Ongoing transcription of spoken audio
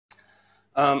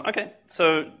Okay,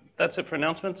 so that's it for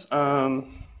announcements. Our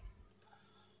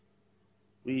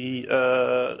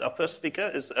first speaker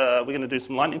is we're going to do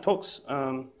some lightning talks.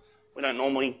 We don't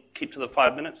normally keep to the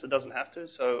 5 minutes. It doesn't have to.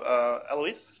 So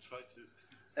Eloise, Try to.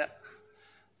 yeah,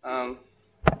 um,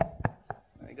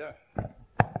 there you go.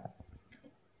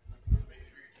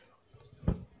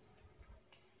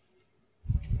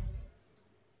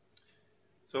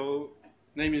 So,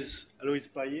 name is Alois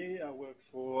Baillet. I work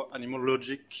for Animal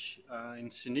Logic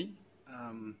in Sydney.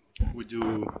 We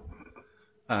do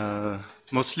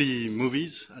mostly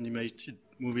movies, animated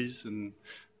movies, and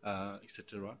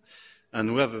etc.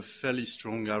 And we have a fairly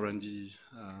strong R&D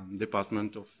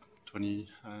department of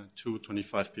 22,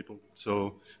 25 people.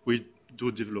 So we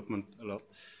do development a lot.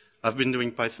 I've been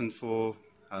doing Python for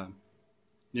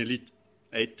nearly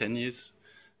 8, 10 years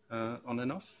on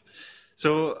and off.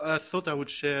 So I thought I would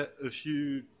share a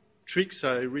few tricks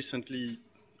I recently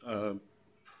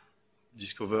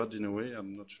discovered in a way.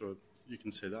 I'm not sure you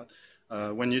can say that.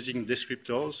 When using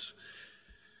descriptors.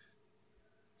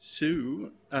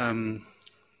 So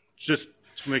just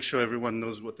to make sure everyone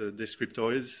knows what a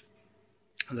descriptor is,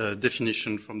 the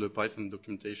definition from the Python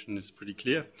documentation is pretty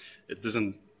clear. It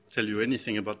doesn't tell you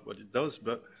anything about what it does,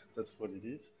 but that's what it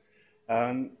is.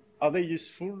 Are they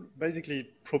useful? Basically,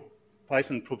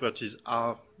 Python properties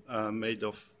are made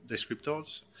of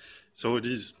descriptors, so it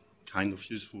is kind of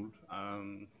useful.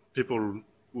 People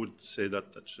would say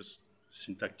that that's just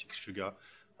syntactic sugar.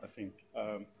 I think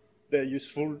they're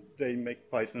useful. They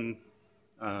make Python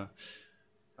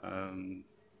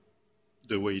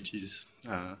the way it is,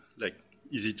 like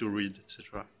easy to read,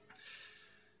 etc.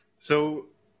 So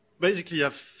basically,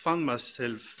 I've found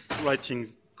myself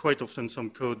writing quite often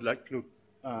some code, like look,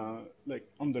 like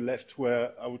on the left,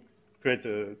 where I would create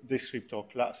a descriptor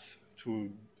class to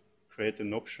create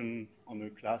an option on a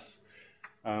class,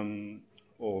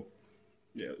 or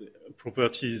yeah,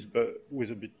 properties, but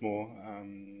with a bit more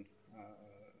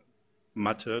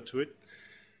matter to it.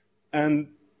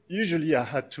 And usually I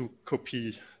had to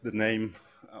copy the name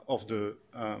of the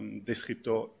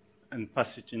descriptor and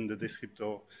pass it in the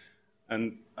descriptor.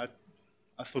 And I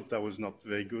thought that was not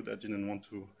very good. I didn't want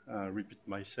to repeat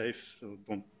myself, so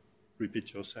don't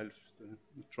repeat yourself,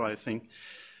 try a thing.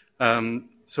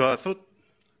 So I thought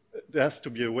there has to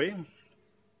be a way.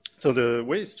 So the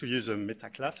way is to use a meta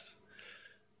class.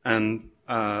 And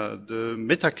the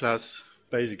meta class,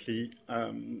 basically,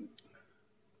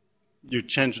 you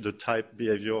change the type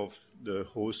behavior of the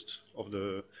host of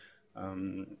the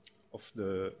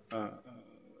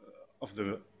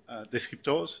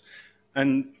descriptors,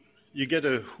 and you get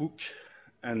a hook,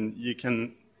 and you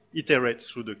can iterate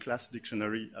through the class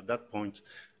dictionary at that point.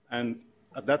 And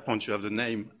at that point, you have the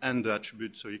name and the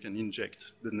attribute, so you can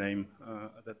inject the name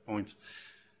at that point.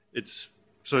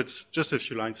 So it's just a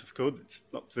few lines of code. It's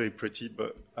not very pretty,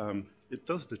 but it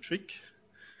does the trick.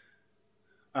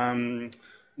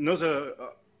 Another,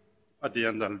 at the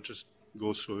end, I'll just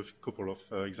go through a couple of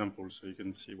examples so you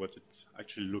can see what it's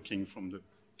actually looking from the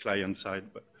client side.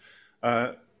 But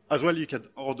as well, you can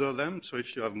order them. So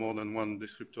if you have more than one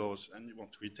descriptors and you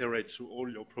want to iterate through all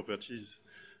your properties,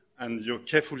 and you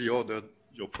carefully ordered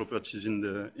your properties in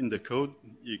the code,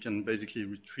 you can basically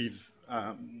retrieve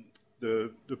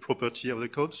the property of the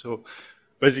code. So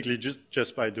basically,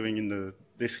 just by doing in the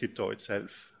descriptor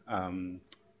itself,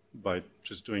 by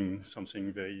just doing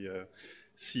something very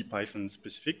SyPy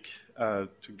specific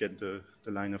to get the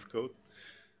line of code.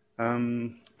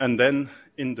 And then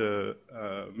in the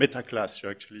meta class, you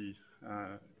actually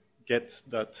get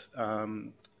that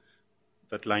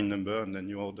that line number, and then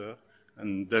you order,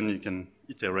 and then you can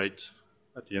iterate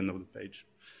at the end of the page.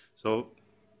 So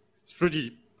it's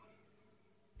pretty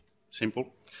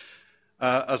simple.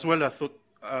 As well, I thought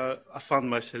I found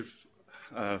myself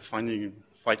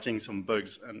fighting some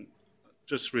bugs and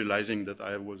just realizing that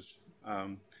I was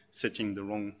setting the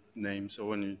wrong name. So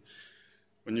when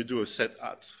you do a set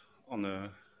at on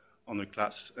a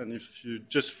class, and if you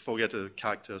just forget a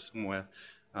character somewhere,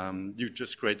 you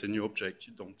just create a new object.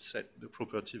 You don't set the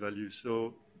property value.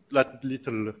 So that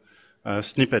little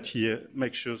snippet here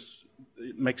makes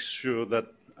sure that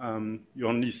you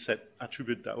only set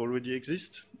attributes that already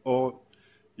exist, or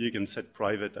you can set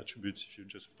private attributes if you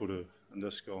just put an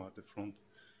underscore at the front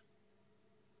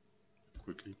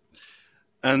quickly.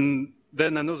 And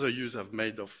then another use I've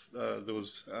made of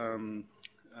those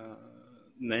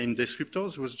name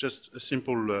descriptors was just a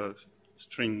simple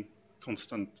string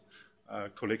constant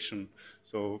collection.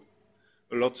 So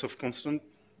lots of constant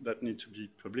that need to be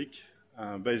public.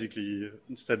 Basically,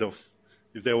 instead of,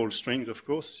 if they're all strings, of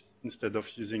course, instead of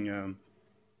using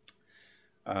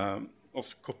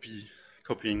of copy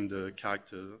copying the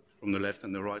character from the left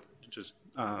and the right. You just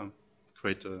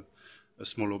create a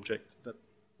small object that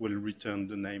will return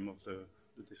the name of the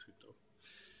descriptor.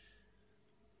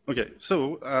 Okay,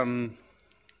 so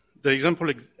the example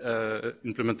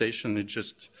implementation is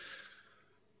just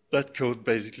that code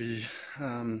basically.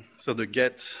 So the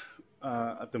get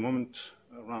at the moment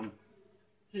around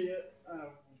here,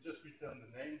 we just return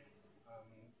the name.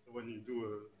 So when you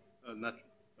do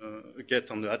a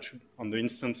get on the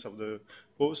instance of the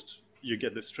host, you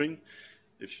get the string.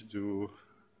 If you do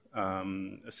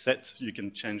a set, you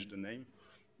can change the name.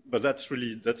 But that's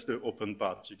the open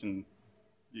part. You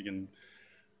can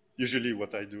usually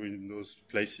what I do in those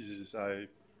places is I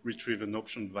retrieve an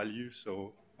option value.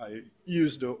 So I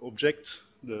use the object,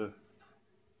 the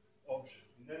obj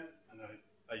in there, and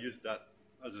I use that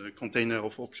as a container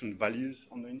of option values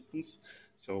on the instance.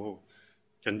 So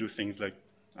can do things like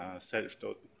self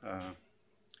dot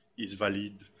is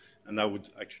valid, and I would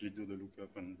actually do the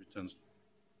lookup and returns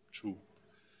true.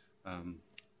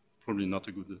 Probably not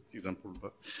a good example,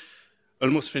 but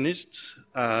almost finished.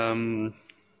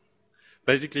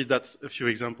 Basically, that's a few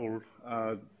example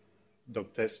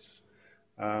dog tests.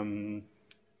 You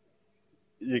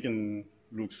can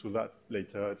look through that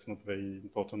later. It's not very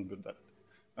important, but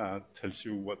that tells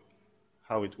you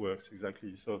how it works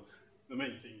exactly. So the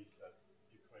main thing is that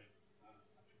you create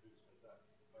attributes like that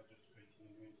by just creating a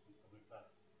new instance of a class,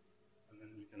 and then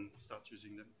you can start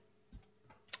using them.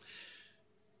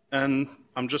 And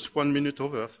I'm just 1 minute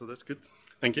over, so that's good.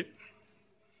 Thank you.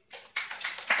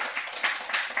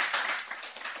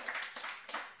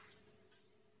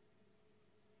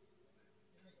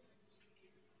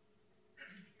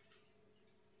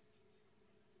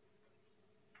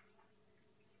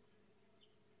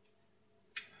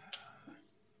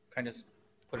 Kind of just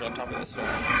put it on top of this.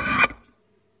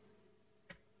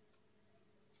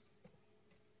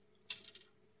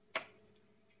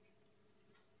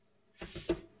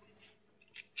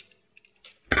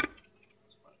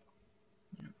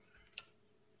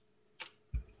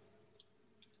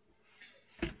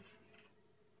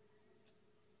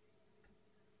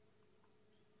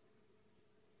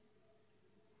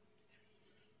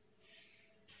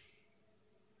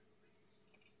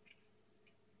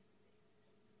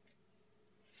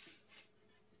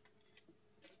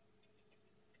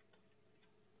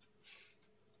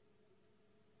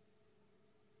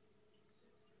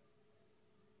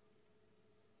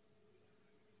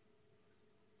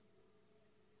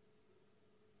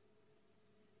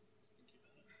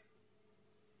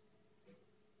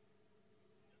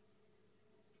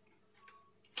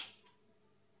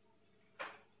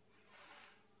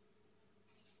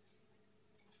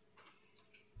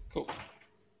 Cool.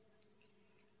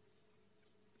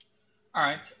 All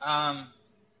right.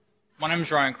 My name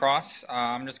is Ryan Cross.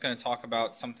 I'm just going to talk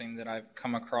about something that I've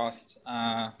come across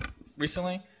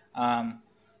recently.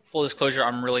 Full disclosure,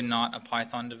 I'm really not a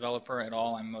Python developer at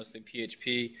all. I'm mostly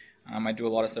PHP. I do a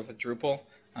lot of stuff with Drupal.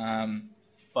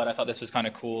 But I thought this was kind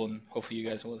of cool, and hopefully you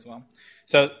guys will as well.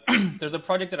 So there's a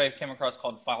project that I came across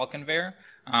called File Conveyor.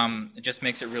 It just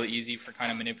makes it really easy for kind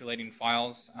of manipulating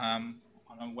files on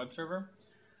a web server.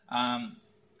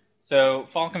 So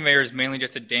File Conveyor is mainly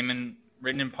just a daemon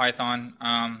written in Python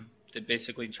that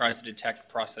basically tries to detect,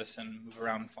 process, and move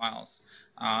around files.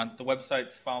 The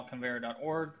website's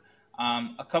fileconveyor.org.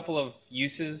 A couple of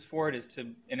uses for it is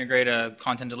to integrate a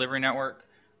content delivery network,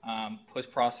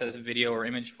 post-process video or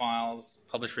image files,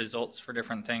 publish results for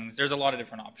different things. There's a lot of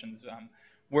different options.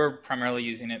 We're primarily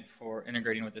using it for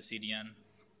integrating with the CDN.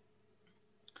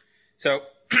 So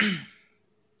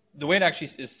the way it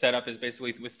actually is set up is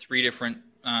basically with 3 different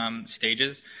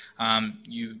stages.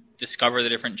 You discover the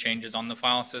different changes on the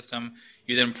file system.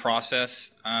 You then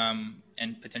process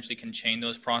and potentially can chain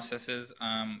those processes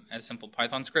as simple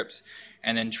Python scripts,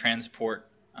 and then transport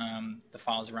the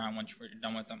files around once you're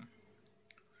done with them.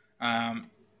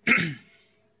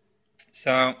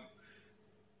 So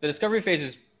the discovery phase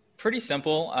is pretty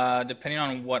simple. Depending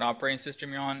on what operating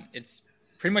system you're on, it's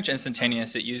pretty much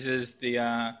instantaneous. It uses the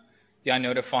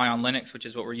iNotify on Linux, which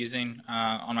is what we're using.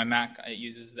 On my Mac, it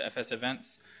uses the FS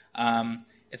events.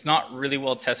 It's not really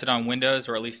well tested on Windows,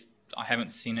 or at least I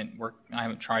haven't seen it work. I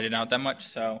haven't tried it out that much.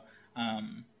 So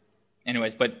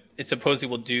anyways, but it supposedly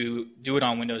will do it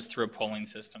on Windows through a polling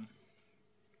system.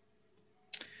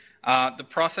 The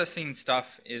processing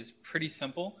stuff is pretty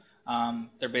simple.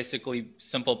 They're basically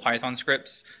simple Python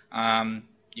scripts.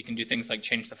 You can do things like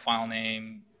change the file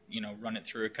name, run it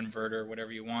through a converter,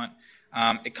 whatever you want.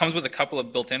 It comes with a couple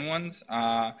of built-in ones.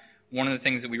 One of the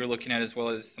things that we were looking at as well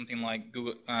is something like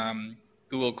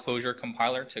Google Closure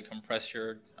Compiler to compress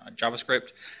your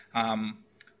JavaScript.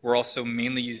 We're also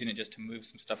mainly using it just to move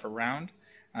some stuff around,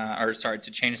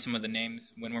 to change some of the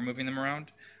names when we're moving them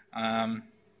around.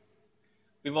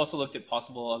 We've also looked at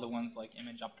possible other ones like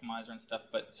Image Optimizer and stuff,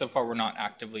 but so far we're not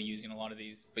actively using a lot of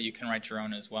these. But you can write your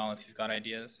own as well if you've got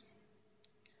ideas.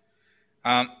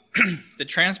 The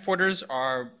transporters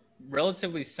are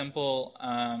relatively simple,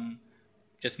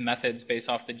 just methods based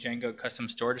off the Django custom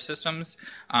storage systems.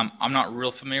 I'm not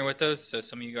real familiar with those, so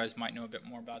some of you guys might know a bit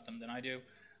more about them than I do.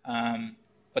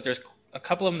 But there's a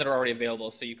couple of them that are already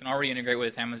available, so you can already integrate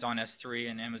with Amazon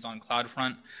S3 and Amazon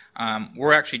CloudFront.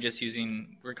 We're actually just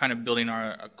we're kind of building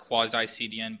a quasi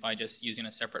CDN by just using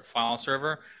a separate file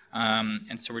server,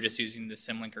 and so we're just using the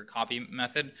symlinker copy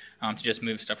method to just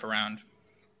move stuff around.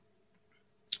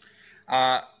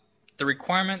 The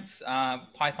requirements,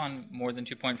 Python more than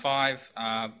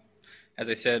 2.5. As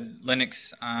I said,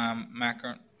 Linux,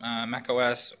 Mac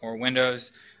OS, or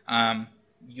Windows.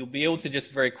 You'll be able to just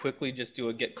very quickly just do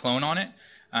a git clone on it.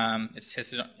 It's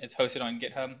hosted on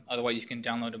GitHub. Otherwise, you can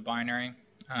download a binary.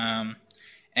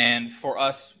 And for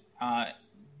us,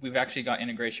 we've actually got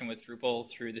integration with Drupal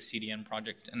through the CDN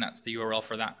project, and that's the URL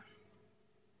for that.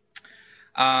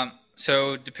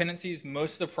 So dependencies,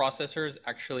 most of the processors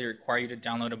actually require you to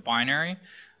download a binary,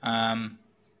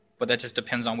 but that just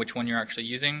depends on which one you're actually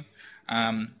using.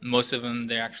 Most of them,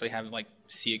 they actually have like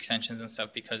C extensions and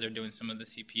stuff because they're doing some of the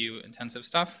CPU intensive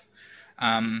stuff.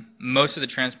 Most of the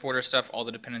transporter stuff, all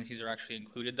the dependencies are actually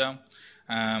included though,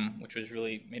 which was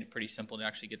really made it pretty simple to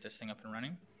actually get this thing up and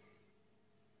running.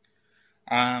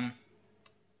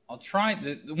 I'll try.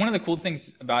 One of the cool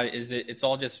things about it is that it's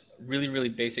all just really, really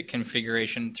basic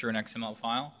configuration through an XML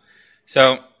file.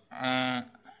 So I'm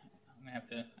gonna have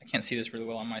to. I can't see this really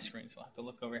well on my screen, so I'll have to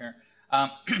look over here.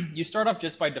 You start off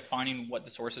just by defining what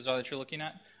the sources are that you're looking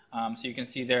at. So you can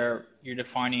see there you're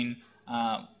defining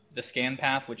the scan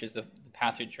path, which is the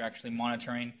path that you're actually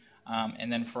monitoring.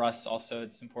 And then for us also,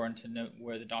 it's important to note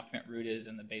where the document root is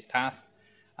and the base path.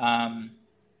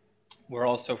 We're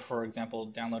also, for example,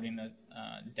 downloading a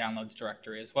downloads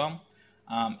directory as well.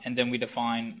 And then we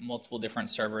define multiple different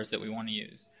servers that we want to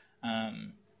use.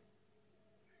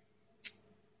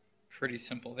 Pretty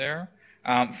simple there.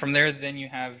 From there, then you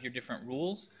have your different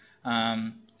rules.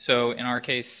 So in our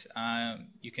case,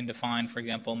 you can define, for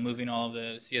example, moving all of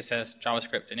the CSS,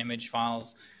 JavaScript, and image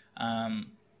files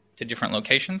to different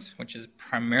locations, which is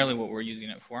primarily what we're using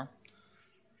it for.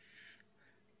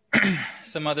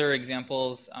 Some other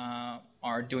examples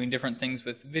are doing different things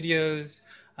with videos,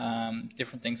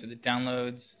 different things with the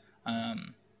downloads.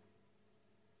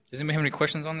 Does anybody have any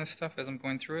questions on this stuff as I'm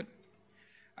going through it?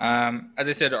 As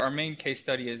I said, our main case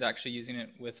study is actually using it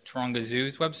with Taronga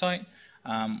Zoo's website.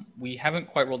 We haven't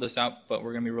quite rolled this out, but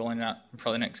we're going to be rolling it out in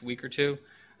probably the next week or two.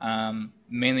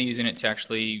 Mainly using it to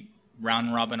actually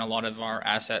round robin a lot of our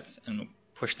assets and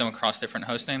push them across different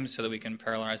host names so that we can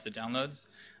parallelize the downloads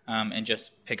and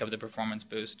just pick up the performance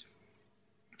boost.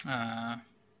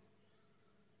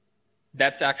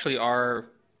 That's actually our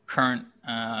current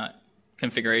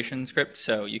configuration script,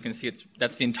 so you can see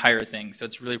that's the entire thing. So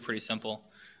it's really pretty simple.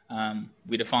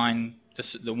 We define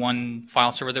the one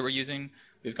file server that we're using.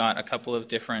 We've got a couple of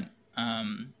different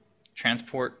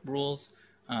transport rules,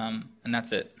 and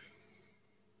that's it.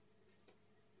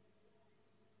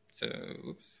 So,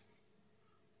 oops.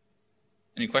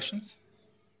 Any questions?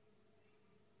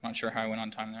 Not sure how I went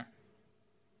on time there.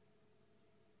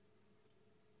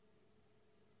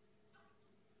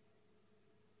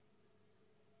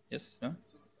 Yes? No? So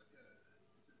it's like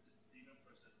a daemon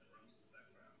process that runs in the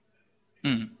background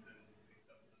and picks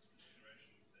up this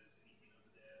configuration and says anything over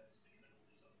there, stick them in all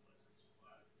these other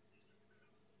places,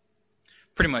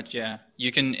 Pretty much, yeah.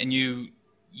 You can, and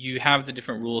you have the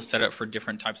different rules set up for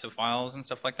different types of files and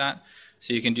stuff like that.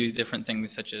 So you can do different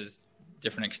things such as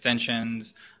different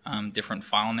extensions, different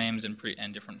file names, and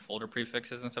different folder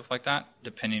prefixes and stuff like that,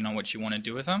 depending on what you want to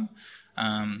do with them.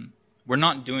 We're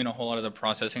not doing a whole lot of the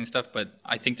processing stuff, but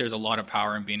I think there's a lot of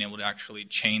power in being able to actually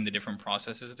chain the different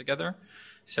processes together.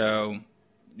 So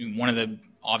one of the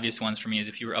obvious ones for me is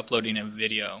if you were uploading a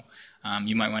video,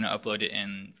 you might want to upload it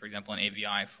in, for example, an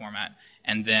AVI format,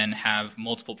 and then have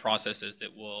multiple processes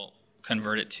that will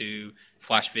convert it to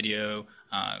Flash video,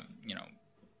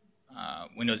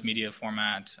 Windows Media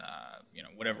format,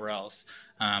 whatever else,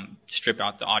 strip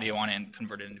out the audio on it and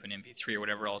convert it into an MP3 or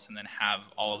whatever else, and then have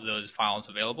all of those files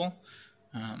available.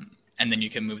 And then you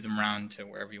can move them around to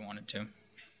wherever you wanted to.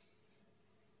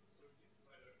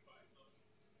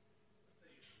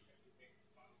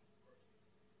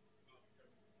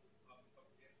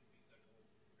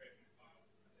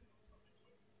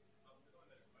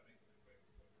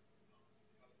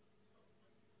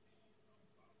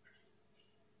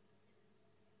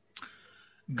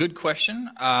 Good question.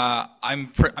 I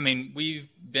mean, we've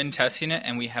been testing it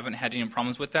and we haven't had any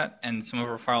problems with that. And some of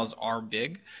our files are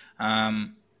big,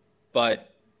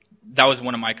 but that was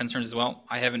one of my concerns as well.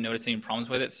 I haven't noticed any problems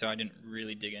with it, so I didn't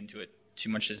really dig into it too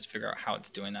much just to figure out how it's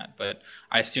doing that. But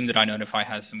I assume that iNotify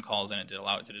has some calls in it to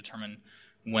allow it to determine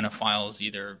when a file is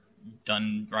either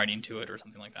done writing to it or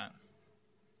something like that.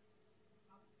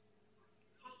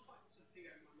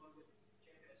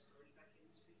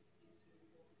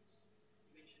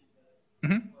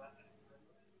 Mm-hmm.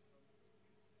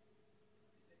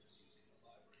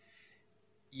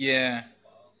 Yeah.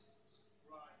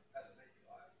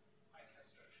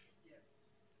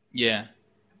 Yeah.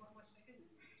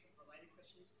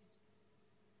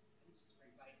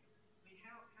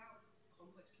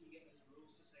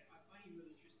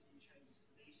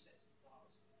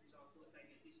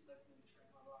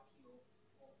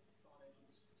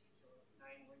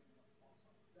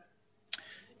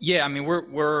 Yeah, I mean,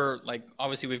 we're like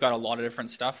obviously we've got a lot of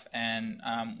different stuff, and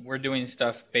we're doing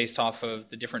stuff based off of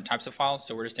the different types of files.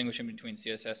 So we're distinguishing between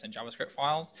CSS and JavaScript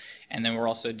files, and then we're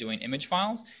also doing image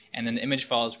files, and then the image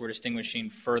files we're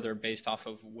distinguishing further based off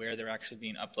of where they're actually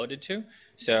being uploaded to.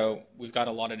 So we've got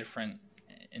a lot of different,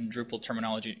 in Drupal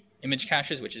terminology, image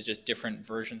caches, which is just different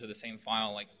versions of the same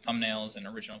file, like thumbnails and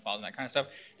original files and that kind of stuff.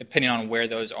 Depending on where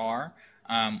those are,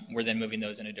 we're then moving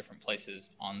those into different places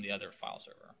on the other file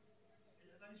server.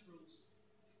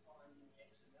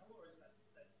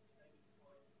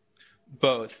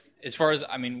 Both. As far as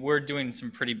I mean, we're doing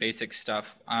some pretty basic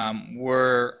stuff. We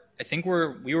were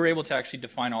able to actually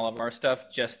define all of our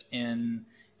stuff just in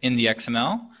the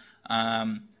XML.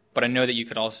 But I know that you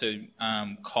could also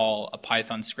call a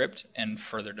Python script and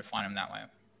further define them that way.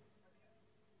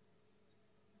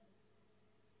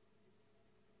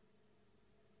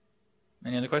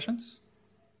 Any other questions?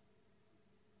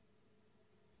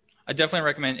 I definitely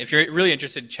recommend, if you're really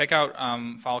interested, check out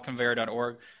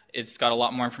fileconveyor.org. It's got a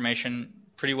lot more information,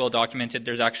 pretty well documented.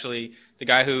 There's actually, the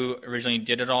guy who originally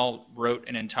did it all wrote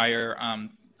an entire,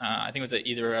 I think it was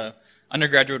either a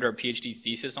undergraduate or a PhD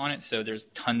thesis on it, so there's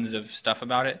tons of stuff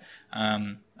about it.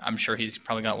 I'm sure he's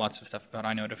probably got lots of stuff about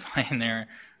iNotify in there.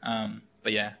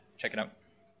 But yeah, check it out.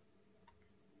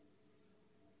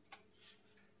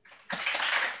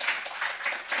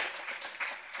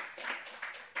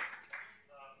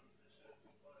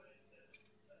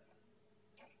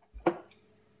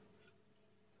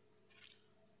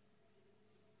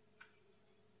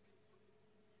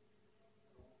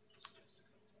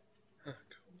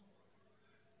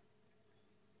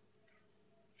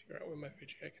 Figure out where my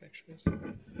VGA connection is.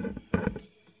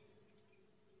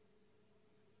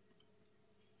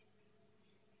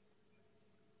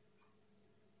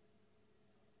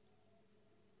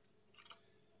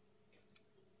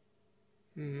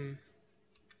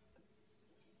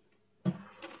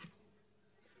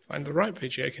 Find the right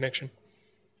VGA connection.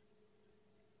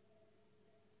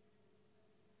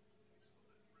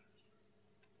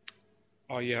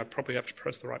 Oh yeah, I probably have to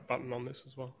press the right button on this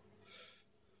as well.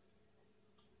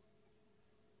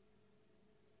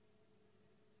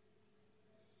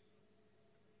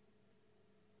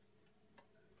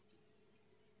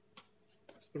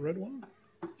 That's the red one?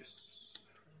 Yes.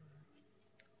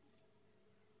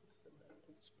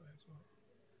 Display as well.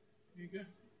 Here you go.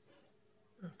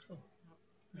 Oh, cool.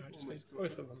 No, I just need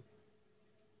both of them.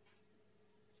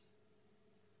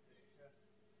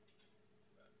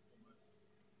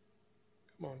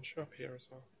 Come on, show up here as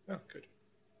well. Oh, good.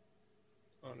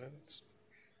 Oh no, that's...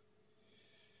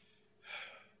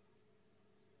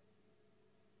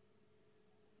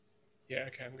 Yeah,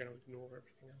 okay, I'm going to ignore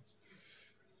everything else.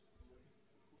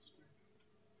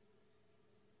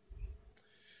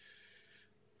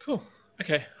 Cool.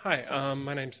 Okay, hi,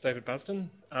 my name's David Busden.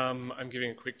 I'm giving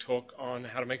a quick talk on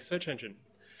how to make a search engine.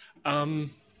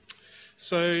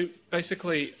 So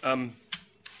basically, I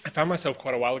found myself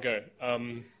quite a while ago. Oh,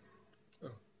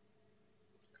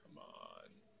 come on.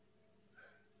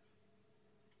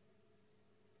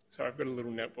 So I've got a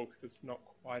little notebook that's not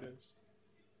quite as...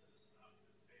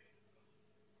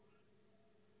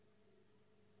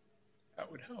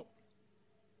 That would help.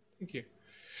 Thank you.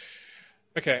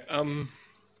 Okay,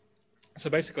 so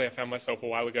basically I found myself a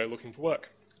while ago looking for work.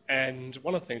 And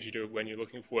one of the things you do when you're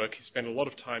looking for work is spend a lot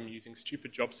of time using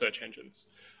stupid job search engines.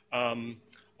 A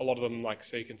lot of them, like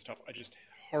Seek and stuff, are just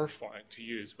horrifying to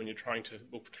use when you're trying to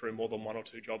look through more than one or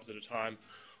two jobs at a time,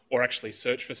 or actually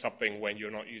search for something when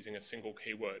you're not using a single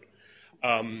keyword.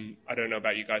 I don't know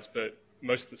about you guys, but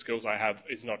most of the skills I have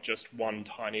is not just one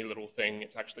tiny little thing.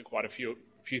 It's actually quite a few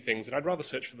things, and I'd rather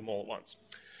search for them all at once.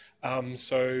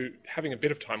 So having a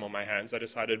bit of time on my hands, I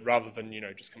decided rather than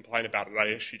just complain about it,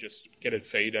 I actually just get a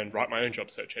feed and write my own job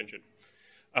search engine.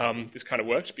 This kind of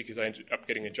worked because I ended up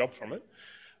getting a job from it.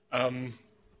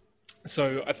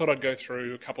 So I thought I'd go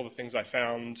through a couple of things I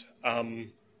found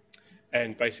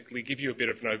and basically give you a bit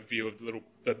of an overview of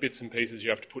the bits and pieces you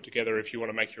have to put together if you want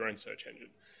to make your own search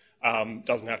engine.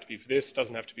 Doesn't have to be for this,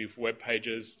 doesn't have to be for web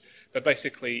pages, but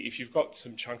basically if you've got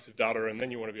some chunks of data and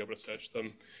then you want to be able to search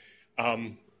them,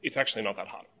 it's actually not that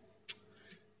hard.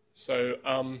 So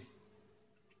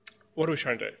what are we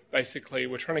trying to do? Basically,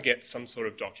 we're trying to get some sort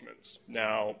of documents.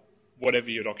 Now,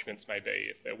 whatever your documents may be,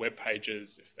 if they're web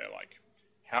pages, if they're like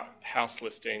house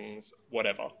listings,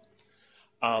 whatever,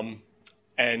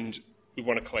 and we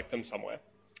want to collect them somewhere,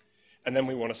 and then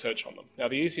we want to search on them. Now,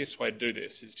 the easiest way to do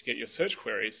this is to get your search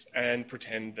queries and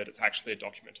pretend that it's actually a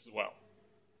document as well.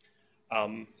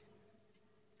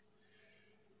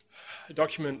 A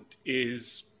document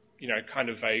is, kind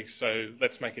of vague, so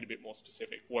let's make it a bit more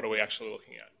specific. What are we actually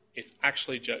looking at? It's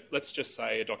actually let's just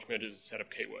say a document is a set of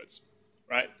keywords,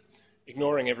 right?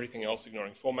 Ignoring everything else,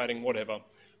 ignoring formatting, whatever.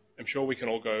 I'm sure we can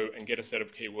all go and get a set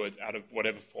of keywords out of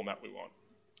whatever format we want.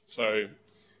 So,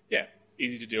 yeah,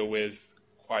 easy to deal with,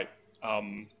 quite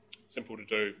simple to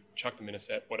do, chuck them in a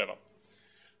set, whatever.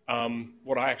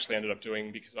 What I actually ended up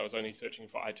doing, because I was only searching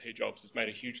for IT jobs, is made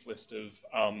a huge list of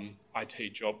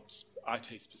IT jobs,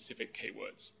 IT-specific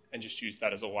keywords, and just used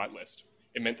that as a whitelist.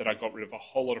 It meant that I got rid of a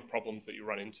whole lot of problems that you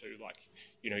run into, like,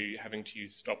 you having to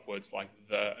use stop words like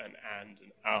the and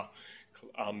are,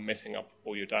 messing up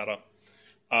all your data.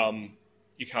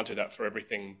 You can't do that for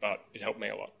everything, but it helped me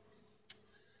a lot.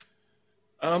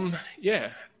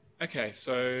 Yeah, okay,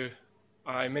 so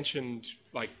I mentioned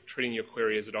like treating your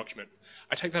query as a document.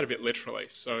 I take that a bit literally.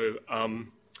 So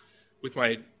with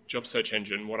my job search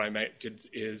engine, what I did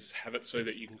is have it so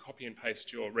that you can copy and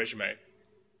paste your resume,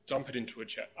 dump it into a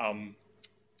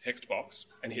text box,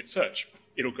 and hit search.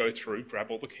 It'll go through,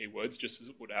 grab all the keywords just as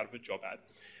it would out of a job ad,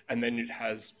 and then it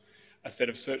has a set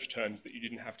of search terms that you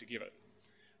didn't have to give it.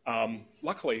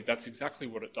 Luckily, that's exactly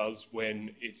what it does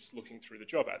when it's looking through the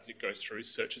job ads. It goes through,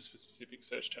 searches for specific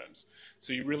search terms.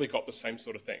 So you really got the same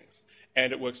sort of things.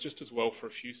 And it works just as well for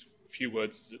a few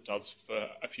words as it does for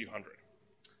a few hundred.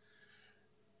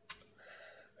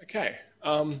 Okay,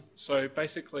 so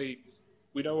basically,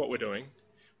 we know what we're doing.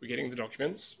 We're getting the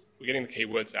documents, we're getting the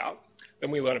keywords out,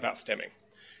 then we learn about stemming.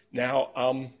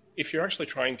 Now, if you're actually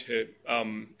trying to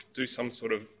do some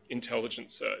sort of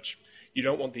intelligent search, you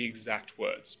don't want the exact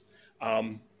words.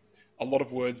 A lot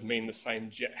of words mean the same,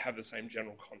 have the same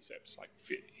general concepts. Like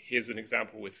here's an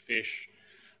example with fish.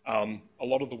 A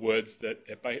lot of the words that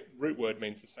their root word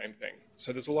means the same thing.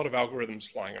 So there's a lot of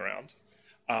algorithms flying around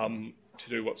to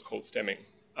do what's called stemming,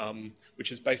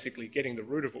 which is basically getting the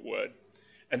root of a word.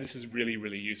 And this is really,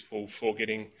 really useful for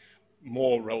getting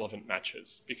more relevant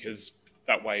matches, because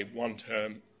that way one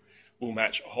term will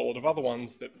match a whole lot of other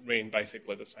ones that mean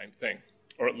basically the same thing,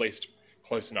 or at least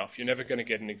close enough. You're never going to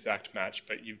get an exact match,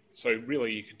 but so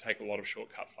really you can take a lot of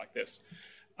shortcuts like this.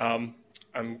 I'm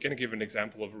going to give an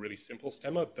example of a really simple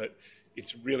stemmer, but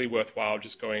it's really worthwhile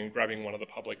just going and grabbing one of the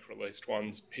public released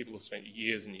ones. People have spent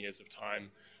years and years of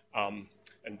time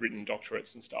and written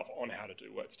doctorates and stuff on how to do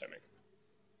word stemming.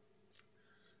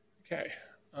 Okay,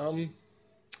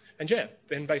 and yeah,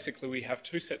 then basically we have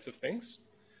two sets of things,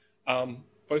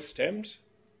 both stemmed.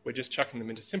 We're just chucking them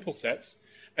into simple sets,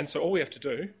 and so all we have to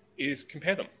do is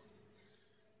compare them.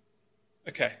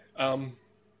 Okay,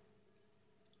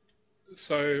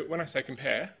 so when I say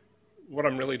compare, what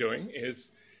I'm really doing is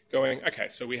going, okay,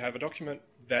 so we have a document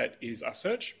that is our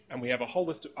search, and we have a whole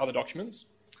list of other documents,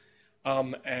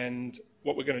 and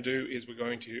what we're going to do is we're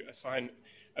going to assign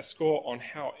a score on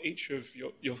how each of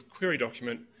your query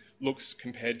document looks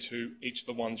compared to each of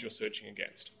the ones you're searching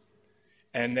against.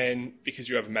 And then, because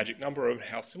you have a magic number of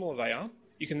how similar they are,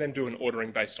 you can then do an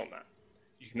ordering based on that.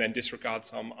 You can then disregard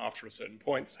some after a certain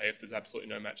point, say if there's absolutely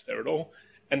no match there at all,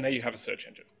 and there you have a search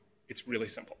engine. It's really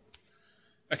simple.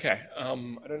 Okay, I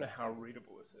don't know how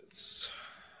readable this is.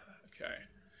 Okay,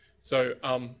 so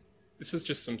this is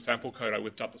just some sample code I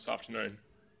whipped up this afternoon.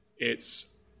 It's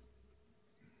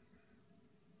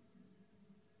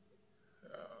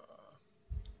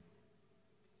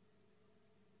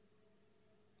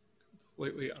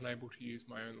completely unable to use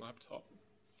my own laptop.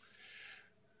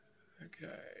 Okay.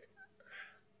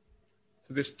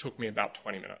 So this took me about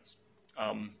 20 minutes.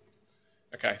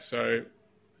 Okay, so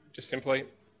just simply,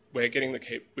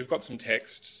 we've got some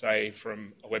text, say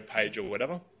from a web page or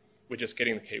whatever. We're just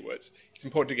getting the keywords. It's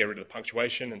important to get rid of the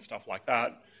punctuation and stuff like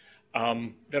that.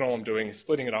 Then all I'm doing is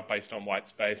splitting it up based on white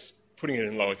space, putting it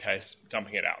in lowercase,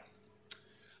 dumping it out.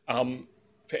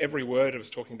 for every word I was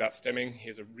talking about stemming,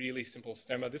 here's a really simple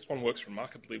stemmer. This one works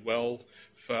remarkably well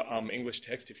for English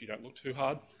text if you don't look too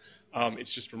hard.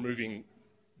 It's just removing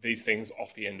these things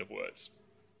off the end of words.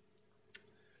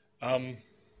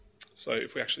 So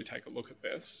if we actually take a look at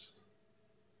this,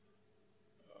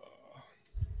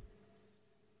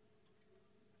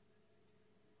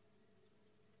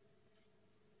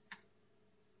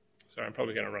 sorry, I'm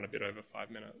probably going to run a bit over 5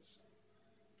 minutes.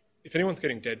 If anyone's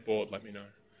getting dead bored, let me know.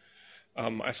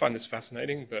 I find this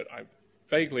fascinating, but I'm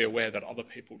vaguely aware that other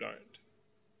people don't.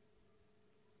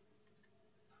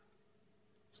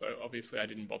 So obviously I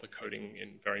didn't bother coding in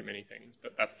very many things,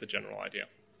 but that's the general idea.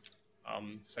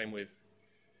 Same with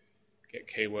get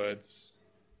keywords.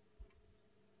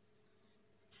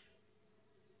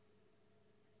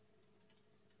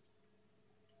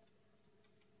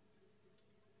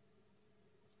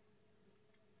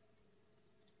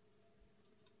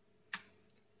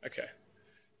 Okay,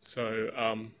 so,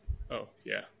 oh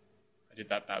yeah, I did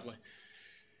that badly.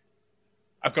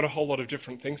 I've got a whole lot of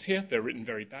different things here. They're written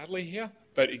very badly here,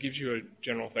 but it gives you a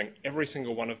general thing. Every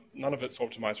single one of, none of it's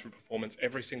optimized for performance.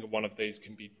 Every single one of these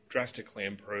can be drastically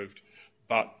improved,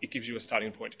 but it gives you a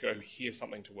starting point to go, here's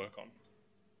something to work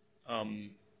on.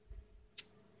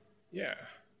 Yeah.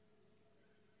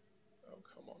 Oh,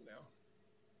 come on now.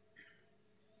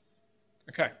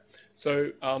 Okay,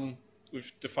 so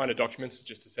we've defined a document as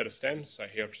just a set of stems. So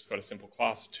here I've just got a simple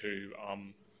class to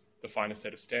define a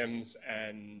set of stems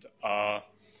and what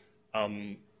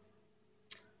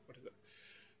is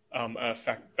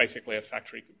it? Basically a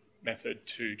factory method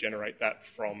to generate that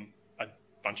from a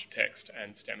bunch of text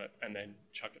and stem it and then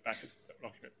chuck it back as a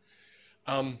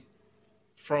document.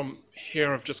 From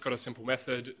here I've just got a simple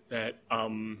method that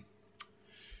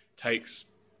takes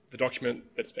the document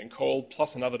that's been called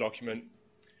plus another document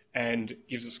and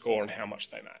gives a score on how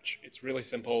much they match. It's really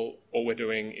simple. All we're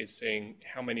doing is seeing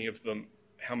how many of them,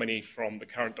 how many from the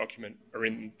current document are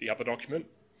in the other document,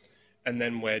 and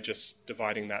then we're just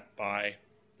dividing that by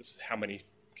this is how many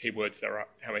keywords there are,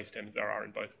 how many stems there are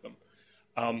in both of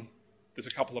them. There's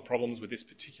a couple of problems with this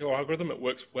particular algorithm. It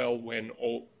works well when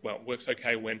it works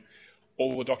okay when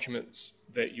all the documents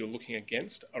that you're looking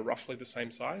against are roughly the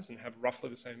same size and have roughly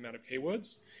the same amount of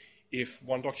keywords. If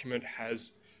one document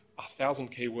has 1,000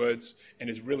 keywords and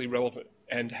is really relevant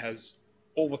and has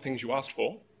all the things you asked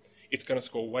for, it's going to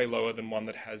score way lower than one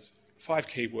that has 5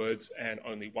 keywords and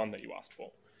only one that you asked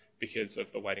for because of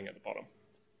the weighting at the bottom.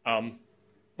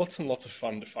 Lots and lots of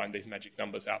fun to find these magic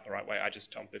numbers out the right way. I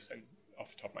just jumped this in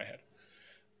off the top of my head.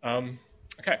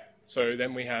 Okay, so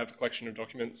then we have a collection of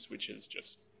documents, which is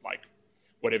just like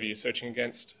whatever you're searching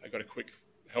against. I got a quick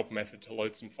help method to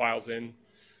load some files in.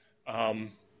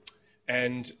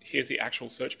 And here's the actual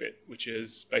search bit, which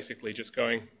is basically just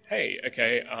going, hey,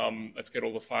 okay, let's get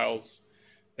all the files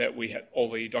that we have,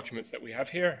 all the documents that we have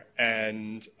here,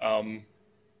 and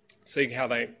seeing how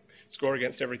they score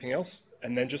against everything else,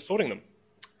 and then just sorting them.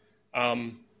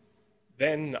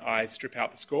 Then I strip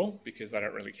out the score, because I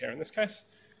don't really care in this case.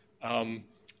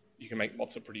 You can make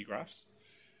lots of pretty graphs.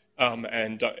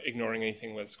 And ignoring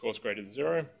anything where the score's greater than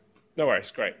 0. No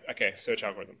worries, great. Okay, search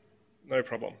algorithm. No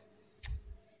problem.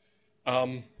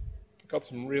 Got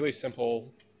some really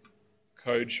simple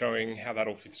code showing how that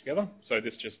all fits together. So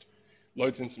this just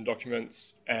loads in some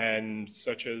documents and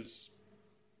searches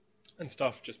and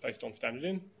stuff just based on standard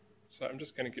in. So I'm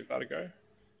just going to give that a go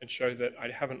and show that I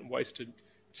haven't wasted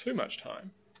too much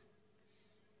time.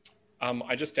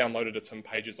 I just downloaded some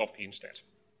pages off the internet.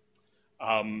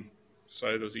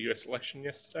 So there was a US election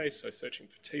yesterday, so searching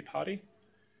for Tea Party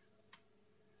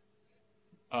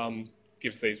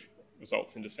gives these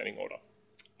results in descending order.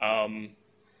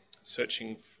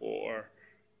 Searching for,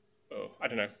 oh, I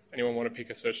don't know, anyone want to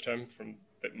pick a search term from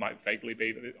that might vaguely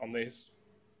be on these?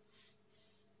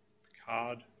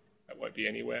 Picard, that won't be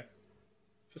anywhere.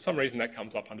 For some reason that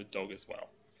comes up under dog as well.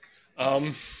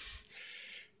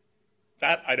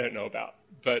 That I don't know about,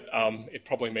 but it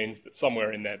probably means that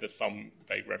somewhere in there there's some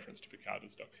vague reference to Picard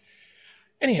and stuff.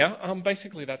 Anyhow,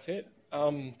 basically that's it.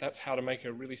 That's how to make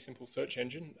a really simple search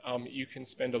engine. You can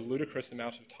spend a ludicrous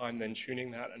amount of time then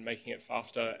tuning that and making it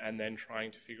faster and then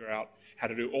trying to figure out how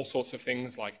to do all sorts of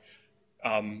things like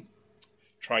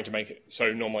trying to make it,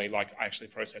 so normally like I actually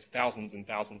process thousands and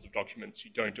thousands of documents.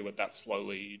 You don't do it that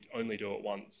slowly, you only do it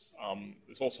once.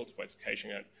 There's all sorts of ways of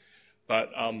caching it.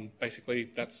 But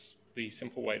basically that's the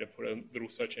simple way to put a little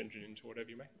search engine into whatever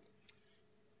you make.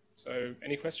 So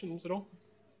any questions at all?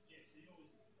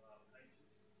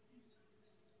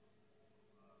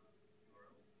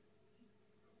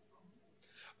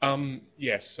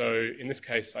 Yes, so in this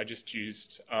case I just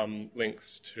used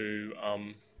links to,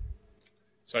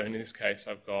 so in this case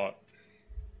I've got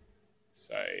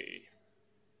say,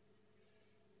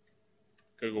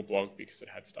 Google blog because it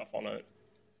had stuff on it.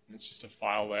 And it's just a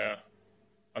file there.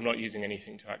 I'm not using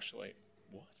anything to actually,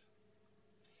 what?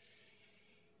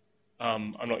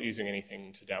 I'm not using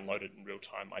anything to download it in real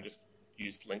time. I just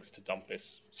used links to dump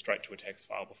this straight to a text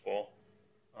file before.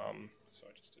 So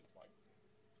I just did like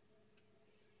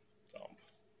dump,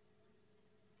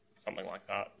 something like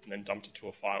that, and then dumped it to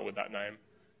a file with that name.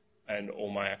 And all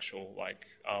my actual like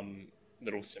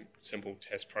little simple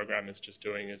test program is just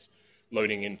doing is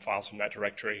loading in files from that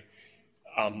directory.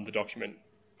 The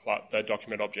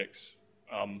document objects,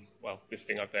 well, this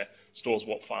thing up there stores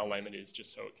what file name it is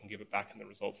just so it can give it back in the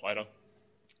results later.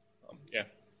 Yeah.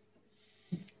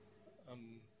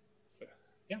 So,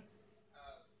 yeah.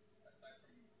 Aside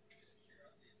from just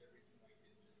curiosity, is there a reason why you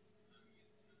didn't just use one of the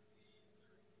other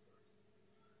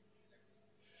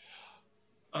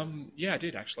open source? Yeah, I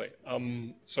did actually.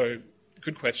 So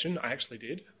good question. I actually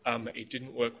did. It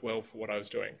didn't work well for what I was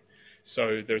doing.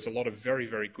 So there's a lot of very,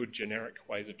 very good generic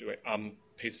ways of doing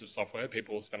pieces of software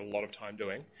people spend a lot of time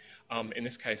doing. In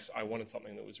this case, I wanted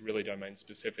something that was really domain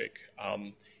specific.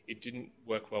 It didn't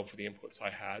work well for the inputs I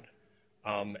had.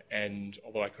 And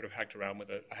although I could have hacked around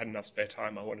with it, I had enough spare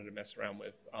time. I wanted to mess around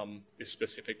with this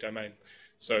specific domain.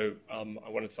 So I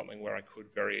wanted something where I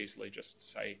could very easily just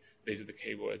say, these are the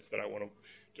keywords that I want to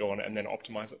do on it, and then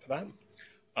optimize it for that.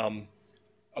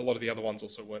 A lot of the other ones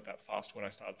also weren't that fast when I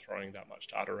started throwing that much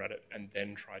data at it and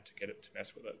then tried to get it to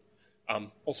mess with it.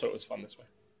 Also, it was fun this way.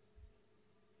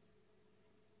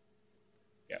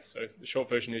 Yeah, so the short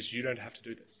version is you don't have to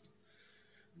do this.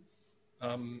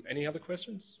 Any other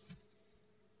questions?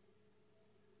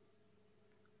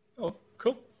 Oh,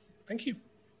 cool. Thank you.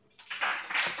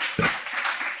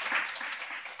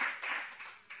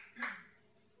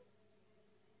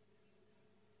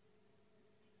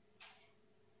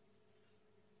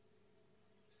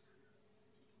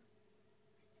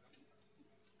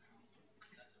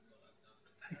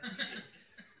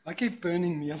 I keep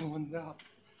burning the other ones out.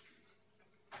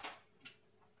 I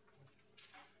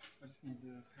just need the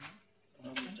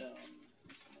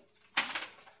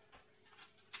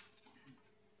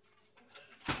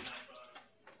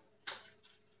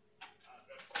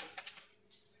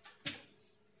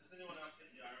Does anyone else get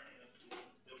the irony of Google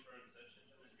built their own search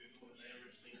engine and Google when they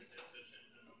originally did their search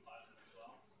engine on Python as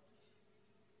well?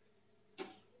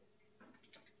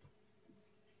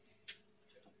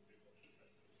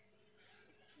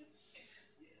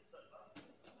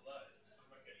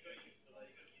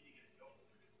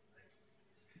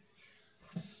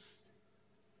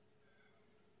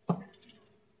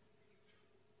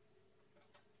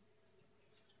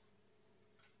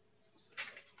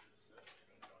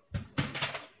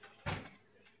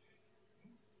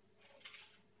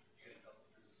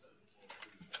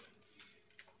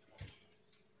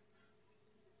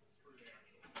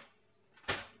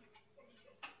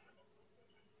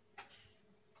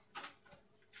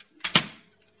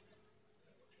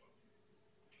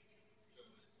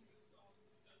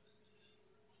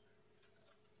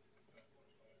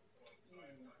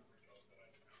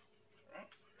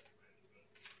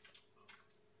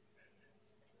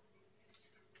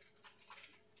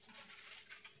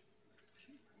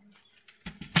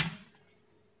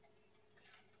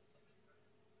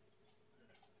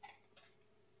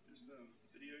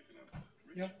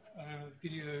 Yep,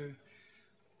 video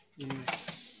is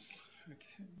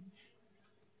okay.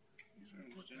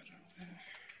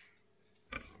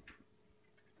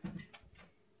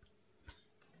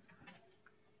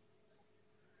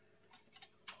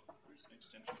 There's an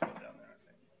extension file down there, I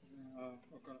think.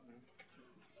 I've got it now.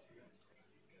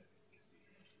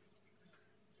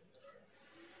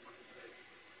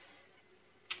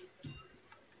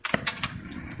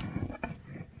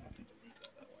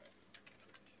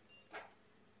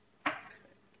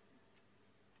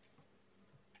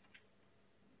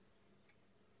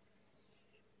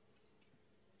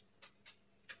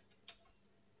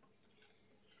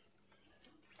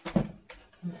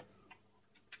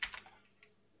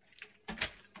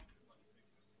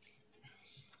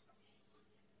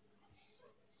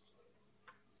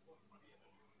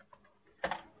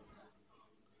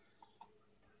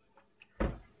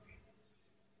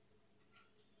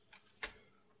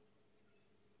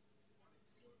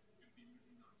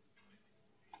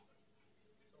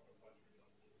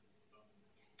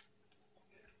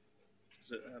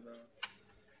 Does it have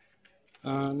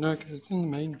a... No, because it's in the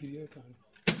main video kind of.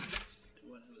 Do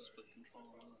I have a split file?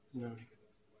 No.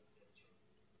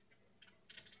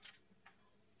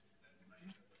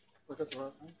 I got the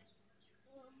right one.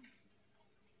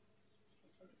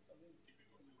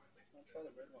 I'll try the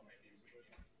red one.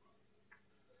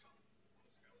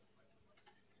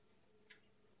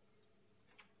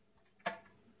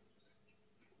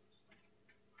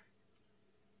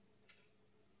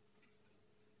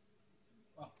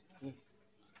 Yes.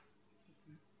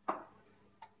 I've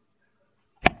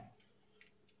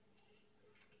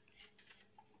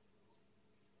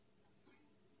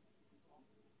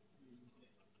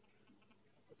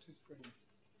got two screens.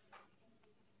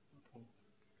 Okay.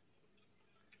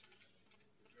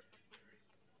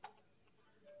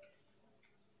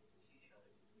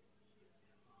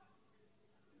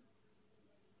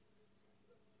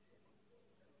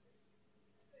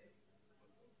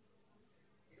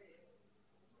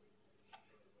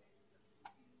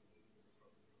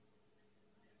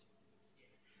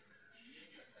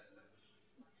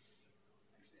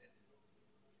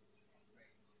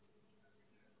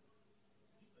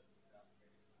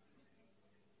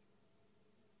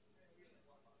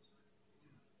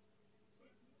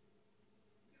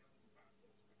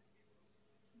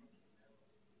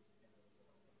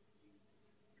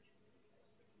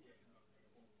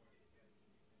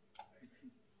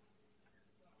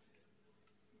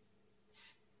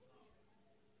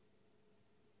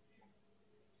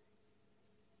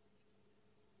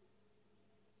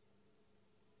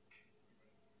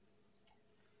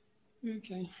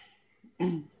 Okay.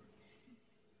 Okay.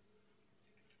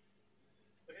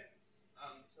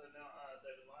 So now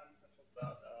David Lyon's going to talk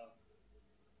about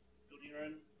building your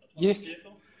own Yes. autonomous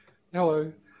vehicle. Hello.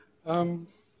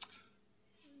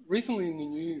 Recently in the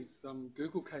news,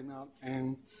 Google came out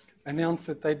and announced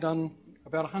that they'd done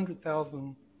about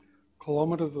 100,000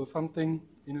 kilometers or something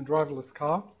in a driverless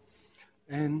car,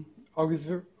 and I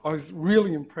was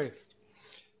really impressed.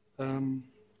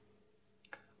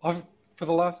 For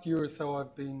the last year or so,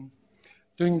 I've been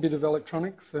doing a bit of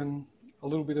electronics and a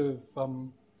little bit of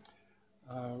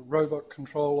robot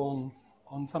control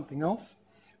on something else,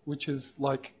 which is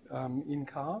like in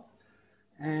cars.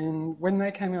 And when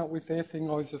they came out with their thing,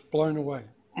 I was just blown away.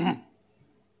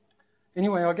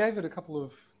 Anyway, I gave it a couple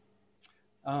of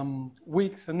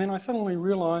weeks, and then I suddenly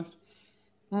realized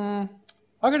I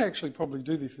could actually probably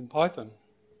do this in Python.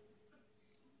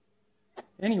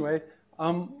 Anyway,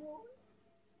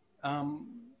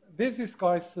 there's this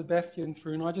guy, Sebastian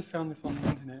Thrun, I just found this on the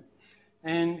internet,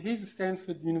 and he's a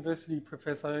Stanford University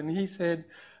professor, and he said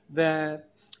that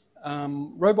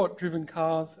robot-driven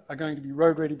cars are going to be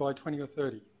road-ready by 20 or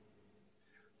 30.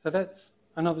 So that's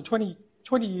another 20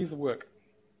 years of work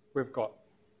we've got.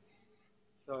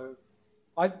 So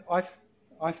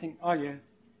I think, oh yeah,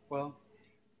 well,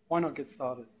 why not get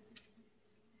started?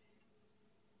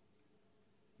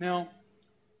 Now,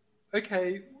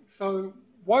 okay, so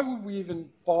why would we even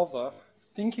bother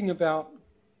thinking about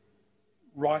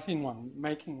writing one,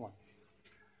 making one?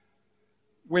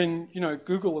 When,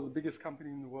 Google are the biggest company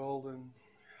in the world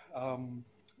and,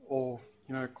 or,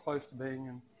 close to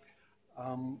being,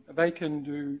 and they can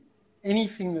do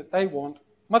anything that they want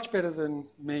much better than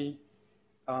me,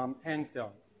 hands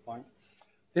down. Right?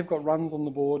 They've got runs on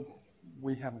the board,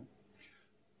 we haven't.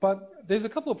 But there's a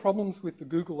couple of problems with the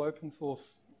Google open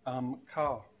source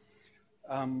car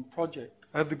project,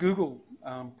 the Google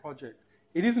project.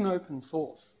 It isn't open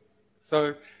source.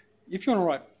 So if you want to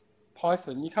write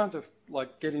Python, you can't just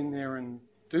get in there and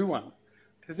do one,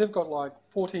 because they've got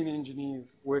 14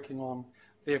 engineers working on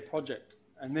their project,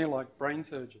 and they're like brain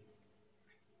surgeons.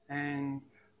 And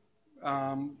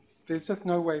there's just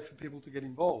no way for people to get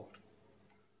involved.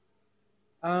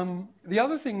 The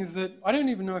other thing is that I don't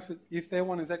even know if their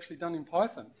one is actually done in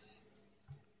Python.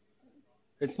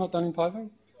 It's not done in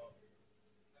Python?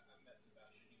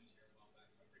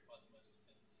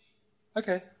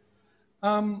 Okay.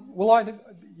 Well,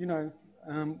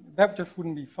 that just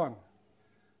wouldn't be fun.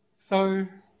 So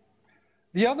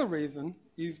the other reason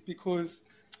is because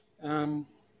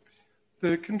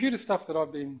the computer stuff that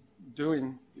I've been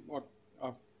doing,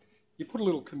 you put a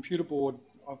little computer board,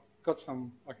 I've got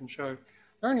some I can show,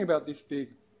 they're only about this big.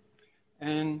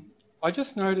 And I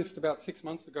just noticed about 6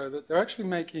 months ago that they're actually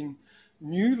making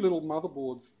new little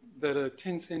motherboards that are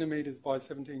 10 centimeters by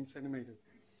 17 centimeters.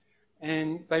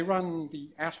 And they run the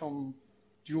Atom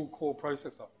dual-core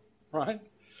processor, right?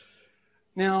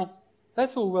 Now,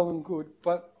 that's all well and good,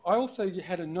 but I also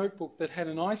had a notebook that had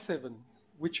an i7,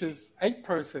 which is 8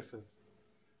 processors.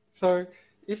 So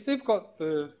if they've got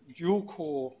the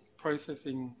dual-core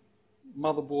processing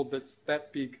motherboard that's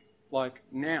that big like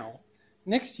now,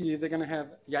 next year they're going to have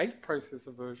the 8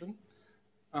 processor version,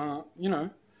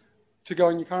 to go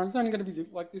in your car, and it's only going to be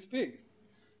like this big.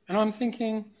 And I'm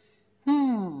thinking,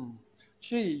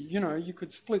 gee, you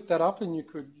could split that up and you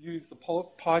could use the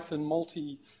Python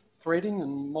multi-threading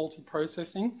and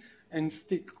multi-processing and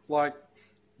stick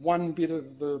one bit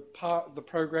of the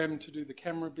program to do the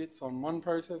camera bits on one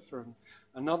processor and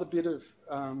another bit of,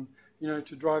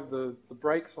 to drive the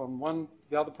brakes on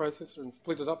the other processor and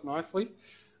split it up nicely.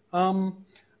 And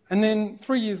then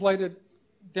 3 years later,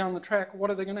 down the track, what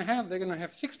are they going to have? They're going to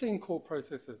have 16 core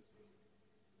processors,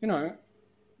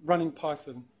 running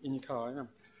Python in your car.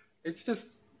 It's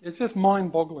just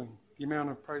mind-boggling, the amount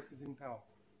of processing power.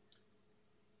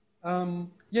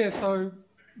 So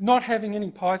not having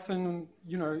any Python,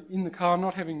 in the car,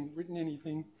 not having written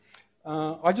anything,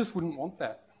 I just wouldn't want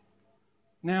that.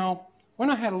 Now, when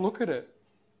I had a look at it,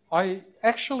 I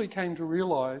actually came to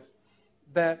realize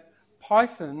that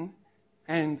Python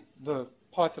and the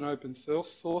Python open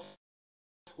source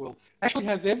world actually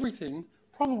has everything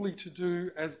probably to do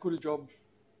as good a job,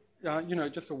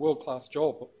 just a world-class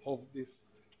job of this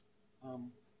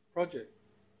project.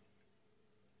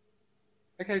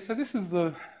 Okay, so this is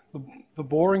the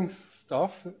boring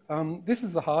stuff. This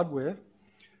is the hardware.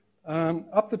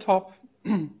 Up the top,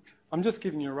 I'm just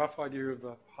giving you a rough idea of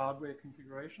the hardware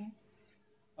configuration.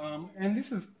 And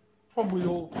this is probably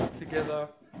all together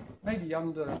maybe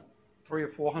under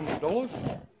 $300 or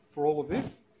 $400 for all of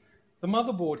this. The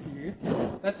motherboard here,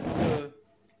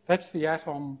 that's the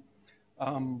Atom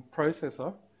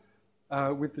processor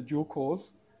with the dual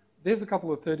cores. There's a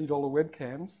couple of $30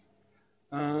 webcams.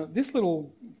 This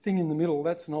little thing in the middle,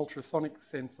 that's an ultrasonic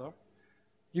sensor.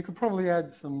 You could probably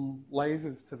add some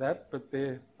lasers to that, but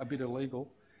they're a bit illegal.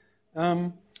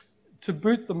 To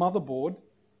boot the motherboard,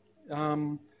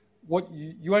 what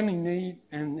you only need,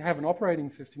 and have an operating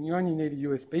system, you only need a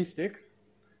USB stick,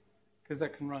 because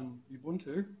that can run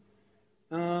Ubuntu.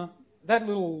 That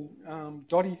little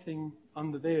dotty thing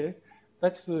under there,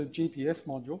 that's the GPS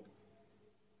module.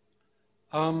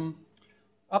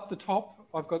 Up the top,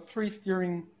 I've got three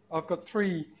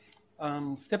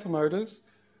stepper motors.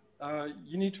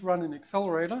 You need to run an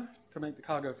accelerator to make the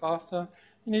car go faster.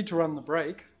 You need to run the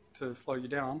brake to slow you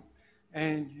down.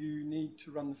 And you need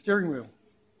to run the steering wheel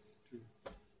to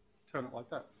turn it like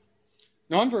that.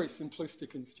 Now, I'm very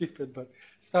simplistic and stupid, but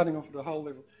starting off at a whole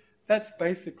level, that's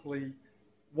basically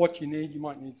what you need. You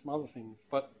might need some other things,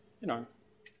 but,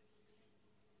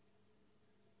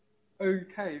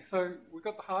 Okay, so we've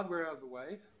got the hardware out of the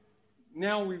way.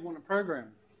 Now we want to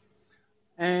program.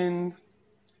 And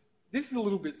this is a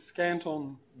little bit scant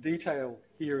on detail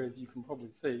here, as you can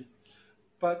probably see.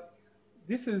 But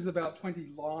this is about 20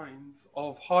 lines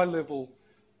of high-level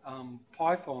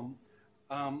Python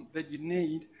that you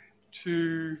need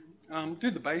to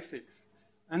do the basics.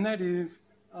 And that is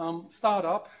start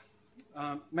up,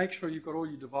 make sure you've got all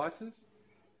your devices.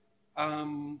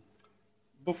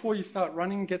 Before you start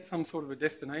running, get some sort of a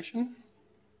destination,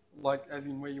 like as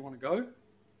in where you want to go.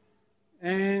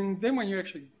 And then when you're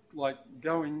actually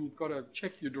going, you've got to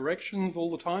check your directions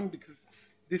all the time, because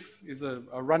this is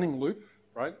a running loop,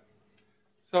 right?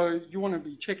 So you want to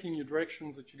be checking your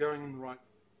directions that you're going in the right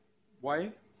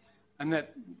way, and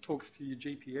that talks to your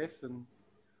GPS and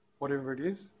whatever it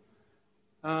is.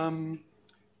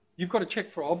 You've got to check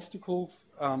for obstacles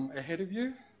ahead of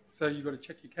you, so you've got to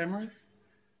check your cameras.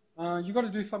 You've got to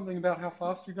do something about how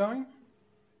fast you're going.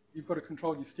 You've got to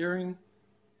control your steering,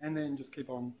 and then just keep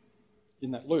on in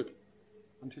that loop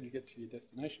until you get to your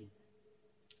destination.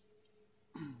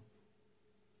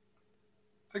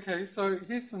 Okay, so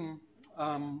here's some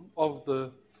of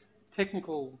the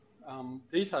technical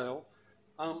detail.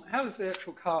 How does the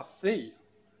actual car see?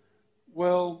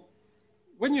 Well,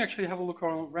 when you actually have a look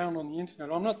around on the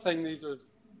internet, I'm not saying these are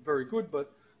very good,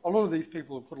 but a lot of these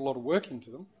people have put a lot of work into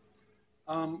them.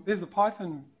 There's a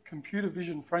Python computer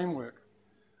vision framework.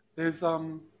 There's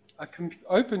an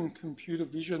open computer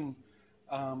vision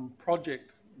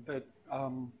project that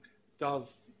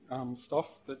does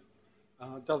stuff that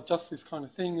does just this kind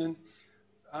of thing. And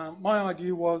my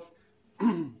idea was,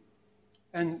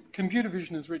 and computer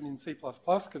vision is written in C++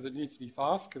 because it needs to be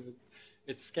fast, because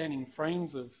it's scanning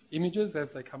frames of images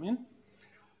as they come in.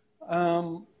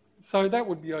 So that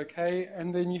would be okay.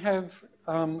 And then you have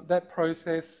that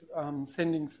process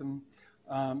sending some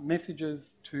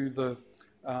messages to the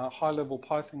high-level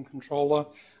Python controller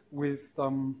with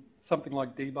something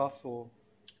like dbus or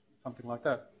something like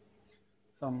that.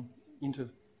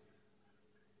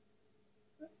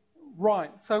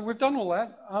 Right, so we've done all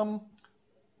that.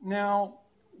 Now,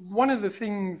 one of the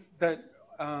things that,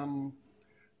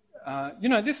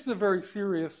 this is a very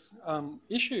serious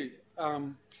issue.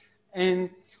 And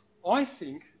I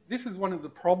think this is one of the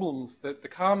problems that the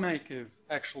car makers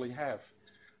actually have.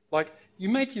 Like, you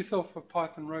make yourself a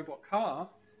Python robot car,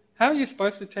 how are you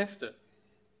supposed to test it?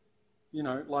 You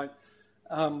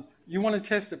want to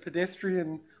test a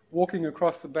pedestrian walking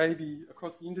across the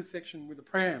intersection with a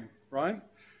pram, right?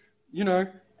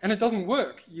 And it doesn't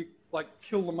work. You,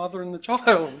 kill the mother and the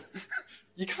child.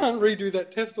 You can't redo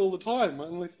that test all the time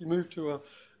unless you move to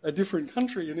a different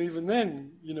country, and even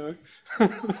then, you know.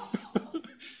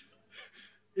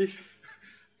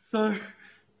 So,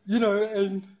 you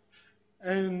know,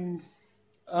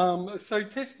 so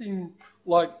testing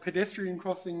like pedestrian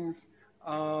crossings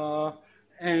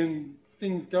and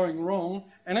things going wrong,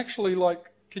 and actually,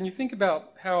 like, can you think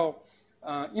about how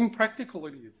impractical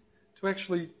it is to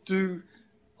actually do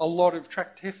a lot of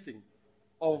track testing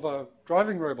of a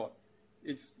driving robot?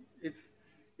 It's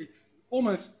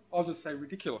almost, I'll just say,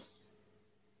 ridiculous.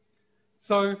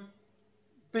 So,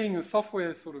 being a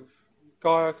software sort of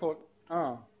guy, I thought,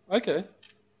 okay.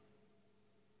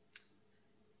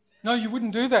 No, you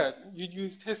wouldn't do that. You'd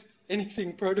use test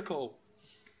anything protocol,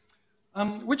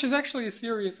 which is actually a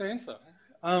serious answer,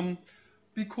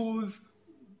 because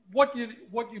what you'd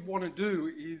want to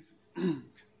do is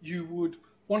you would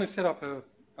want to set up a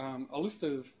list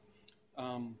of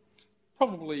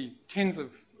probably tens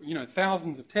of,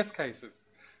 thousands of test cases.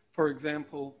 For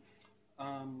example,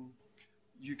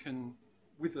 you can,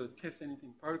 with a test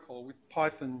anything protocol, with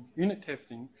Python unit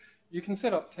testing, you can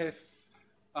set up tests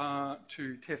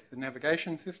to test the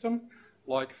navigation system.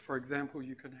 Like, for example,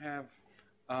 you can have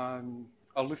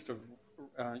a list of,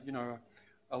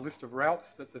 a list of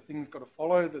routes that the thing's got to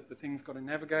follow, that the thing's got to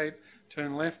navigate,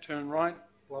 turn left, turn right,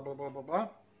 blah, blah, blah, blah, blah.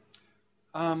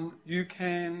 You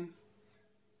can,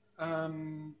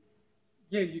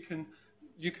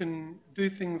 you can do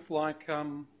things like,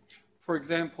 for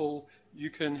example, you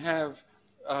can have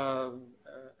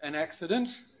an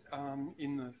accident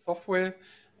in the software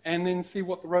and then see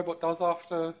what the robot does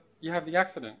after you have the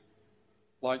accident.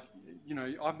 Like,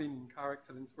 I've been in car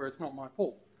accidents where it's not my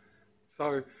fault.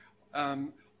 So,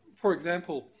 for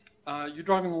example, you're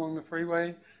driving along the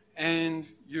freeway and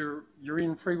you're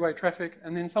in freeway traffic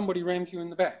and then somebody rams you in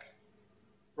the back.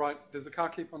 Right? Does the car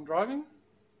keep on driving?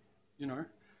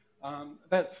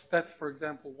 That's for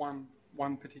example,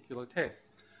 one particular test.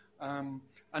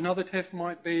 Another test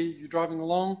might be you're driving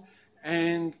along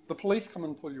and the police come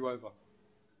and pull you over.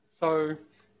 So,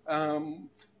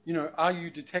 are you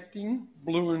detecting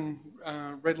blue and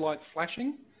red lights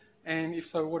flashing? And if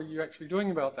so, what are you actually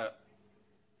doing about that?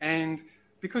 And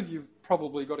because you've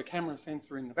probably got a camera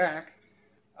sensor in the back,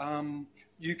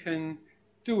 you can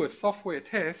do a software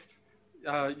test,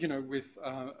 with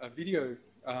a video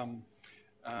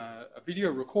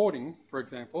recording, for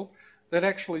example, that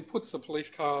actually puts the police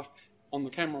car on the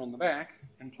camera on the back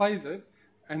and plays it,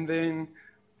 and then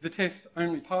the test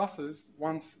only passes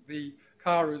once the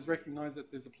car has recognised that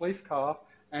there's a police car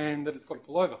and that it's got to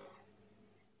pull over.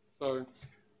 So,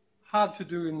 hard to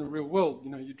do in the real world.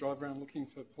 You drive around looking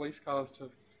for police cars to,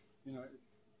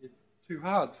 it's too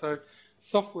hard. So,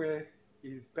 software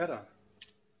is better.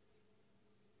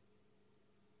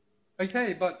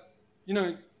 Okay, but,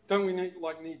 don't we need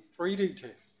 3D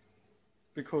tests?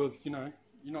 Because, you're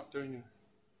not doing it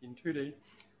in 2D.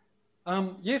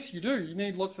 Yes, you do. You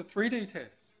need lots of 3D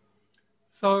tests.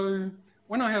 So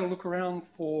when I had a look around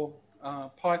for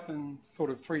Python sort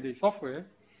of 3D software,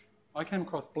 I came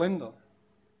across Blender.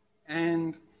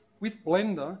 And with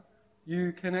Blender,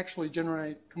 you can actually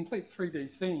generate complete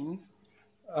 3D scenes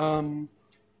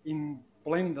in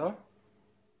Blender.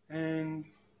 And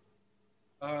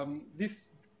this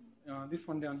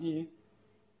one down here,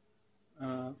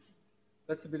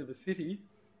 that's a bit of a city.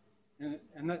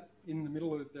 And that in the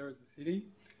middle of it there is a city.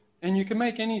 And you can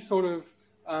make any sort of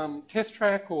test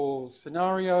track or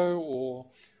scenario or,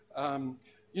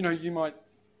 you might,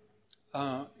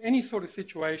 any sort of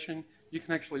situation you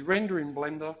can actually render in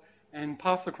Blender and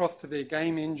pass across to their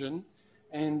game engine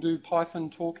and do Python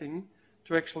talking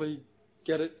to actually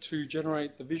get it to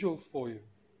generate the visuals for you.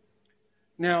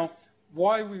 Now,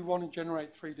 why we want to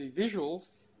generate 3D visuals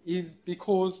is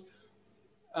because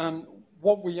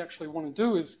what we actually want to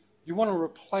do is you want to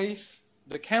replace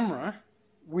the camera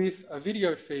with a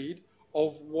video feed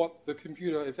of what the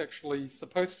computer is actually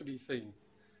supposed to be seeing.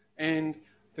 And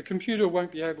the computer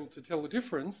won't be able to tell the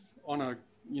difference on a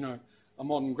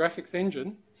modern graphics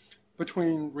engine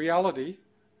between reality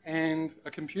and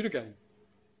a computer game.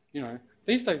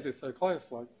 These days they're so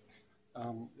close,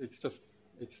 it's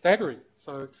staggering.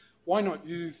 So why not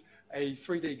use a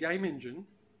 3D game engine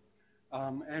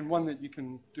and one that you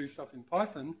can do stuff in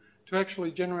Python to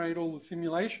actually generate all the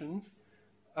simulations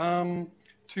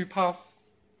to pass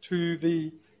to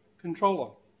the controller.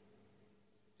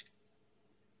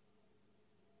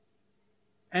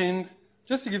 And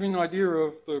just to give you an idea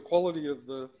of the quality of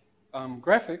the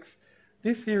graphics,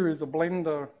 this here is a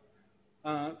Blender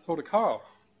sort of car.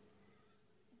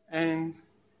 And,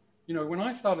 when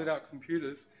I started out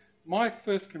computers, my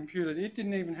first computer, it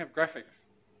didn't even have graphics.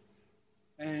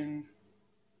 And,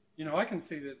 I can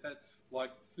see that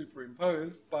like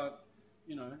superimposed, but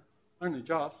only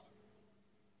just.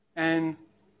 And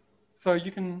so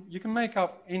you can make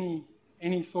up any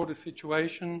sort of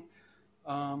situation.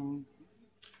 The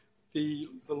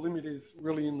limit is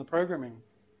really in the programming.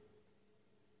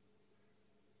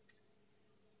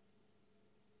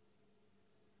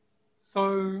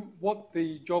 So what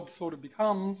the job sort of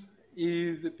becomes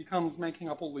is it becomes making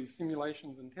up all these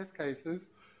simulations and test cases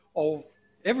of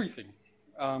everything.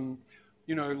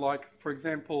 Like, for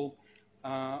example,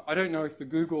 I don't know if the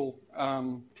Google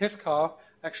test car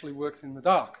actually works in the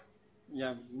dark.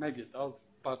 Yeah, maybe it does,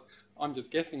 but I'm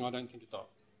just guessing. I don't think it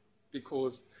does.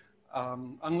 Because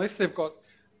unless they've got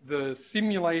the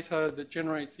simulator that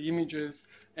generates the images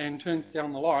and turns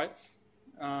down the lights,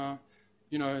 then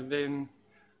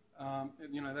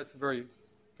that's a very,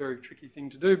 very tricky thing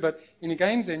to do. But in a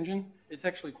games engine, it's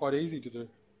actually quite easy to do.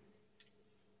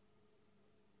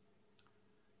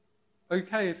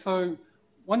 Okay, so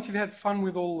once you've had fun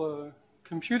with all the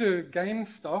computer game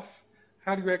stuff,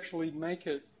 how do you actually make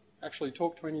it actually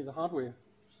talk to any of the hardware?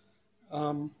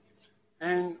 And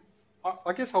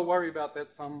I guess I'll worry about that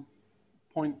some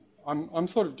point. I'm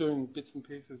sort of doing bits and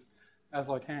pieces as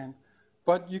I can.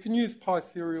 But you can use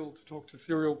PySerial to talk to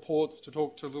serial ports, to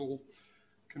talk to little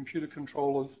computer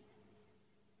controllers.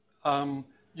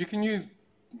 You can use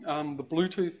the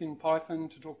Bluetooth in Python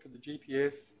to talk to the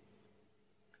GPS.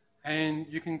 And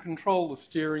you can control the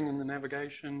steering and the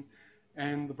navigation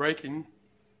and the braking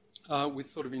with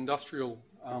sort of industrial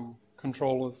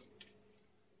controllers.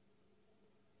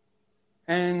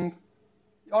 And,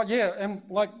 why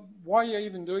are you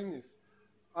even doing this?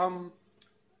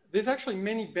 There's actually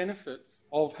many benefits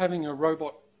of having a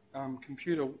robot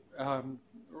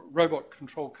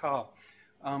robot-controlled car.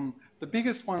 The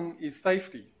biggest one is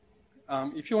safety.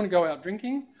 If you want to go out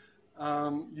drinking,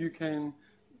 you can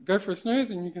go for a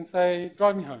snooze and you can say,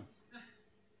 drive me home.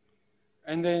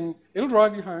 And then it'll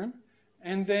drive you home.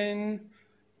 And then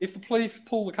if the police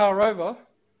pull the car over,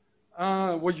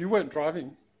 well, you weren't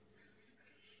driving.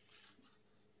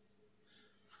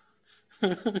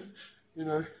 There's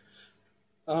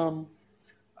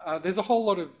a whole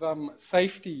lot of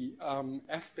safety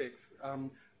aspects.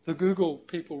 The Google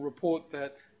people report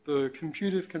that the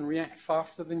computers can react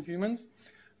faster than humans.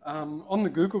 On the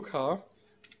Google car,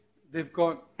 they've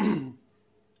got,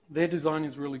 their design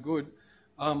is really good.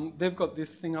 They've got this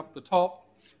thing up the top.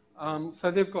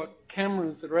 So they've got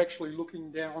cameras that are actually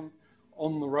looking down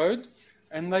on the road,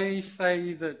 and they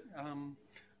say that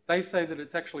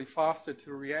it's actually faster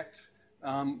to react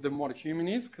than what a human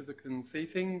is, because it can see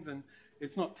things and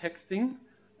it's not texting,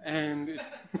 and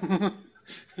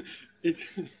it's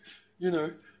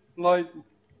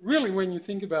really, when you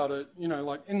think about it,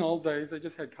 like in the old days, they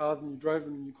just had cars and you drove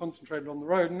them and you concentrated on the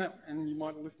road, and you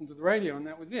might listen to the radio, and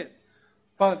that was it.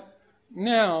 But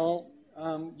now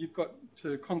you've got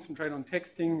to concentrate on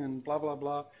texting and blah, blah,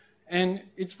 blah. And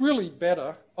it's really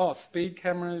better. Speed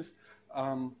cameras.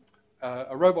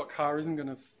 A robot car isn't going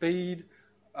to speed.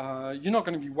 You're not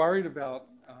going to be worried about...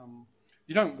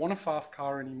 you don't want a fast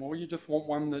car anymore. You just want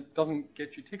one that doesn't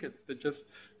get you tickets, that just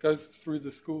goes through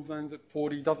the school zones at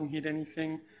 40, doesn't hit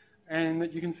anything, and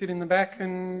that you can sit in the back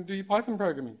and do your Python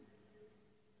programming.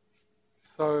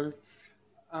 So...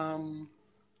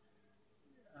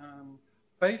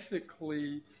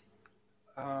 basically,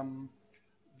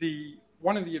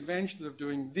 one of the advantages of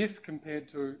doing this compared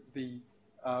to the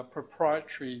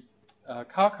proprietary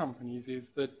car companies is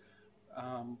that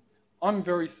I'm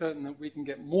very certain that we can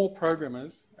get more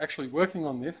programmers actually working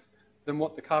on this than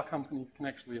what the car companies can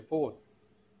actually afford.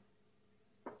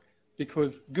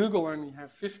 Because Google only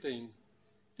have 15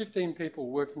 people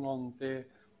working on their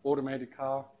automated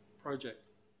car project.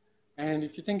 And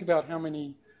if you think about how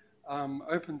many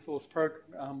open source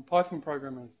Python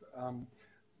programmers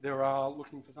there are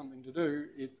looking for something to do,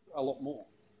 it's a lot more.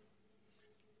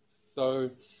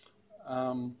 So,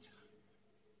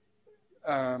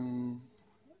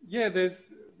 there's,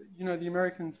 the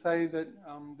Americans say that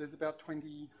there's about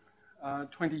 20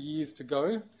 years to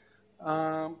go.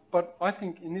 But I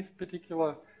think in this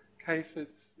particular case,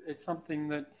 it's something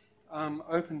that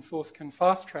open source can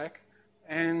fast track,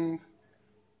 and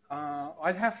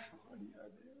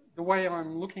the way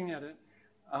I'm looking at it,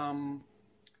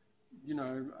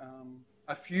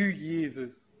 a few years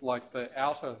is like the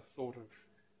outer sort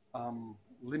of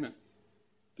limit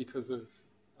because of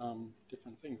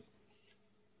different things.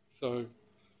 So,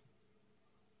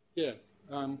 yeah,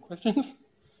 questions?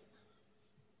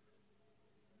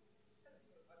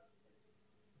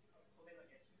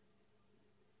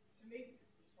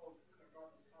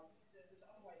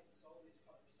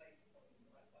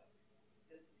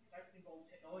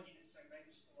 Technology necessarily,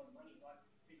 maybe just a lot of money.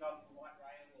 example, light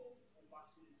rail or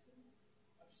buses, and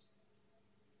I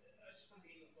just wanted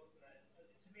to get your thoughts on that.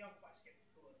 To me, I'm quite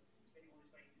sceptical of spending all this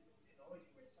money to build technology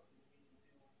where it's something that we can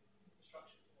build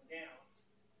infrastructure for now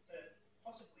to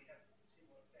possibly have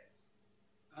similar effects.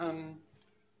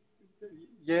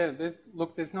 Yeah, there's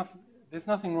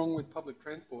nothing wrong with public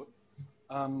transport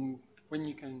when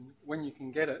you can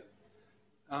get it.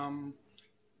 In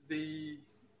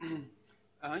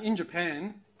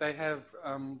Japan, they have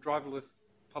driverless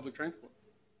public transport.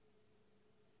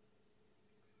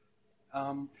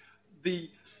 The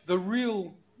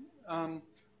real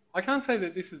I can't say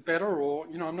that this is better, or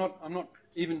I'm not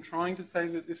even trying to say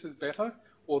that this is better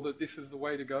or that this is the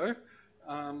way to go.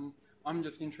 I'm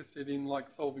just interested in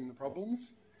solving the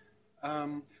problems.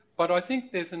 But I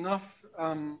think there's enough.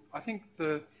 I think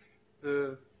the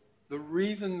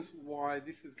reasons why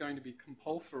this is going to be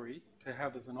compulsory to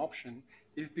have as an option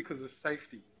is because of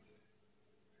safety.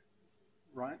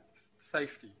 Right?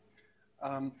 Safety.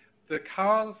 The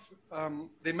cars,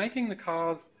 they're making the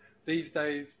cars these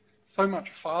days so much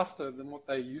faster than what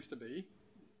they used to be,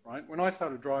 right? When I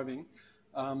started driving,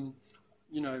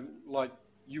 you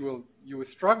were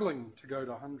struggling to go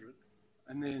to 100,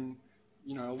 and then,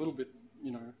 a little bit,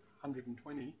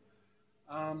 120.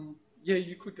 Yeah,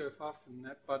 you could go faster than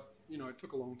that, but, it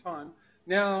took a long time.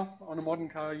 Now, on a modern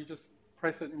car, you just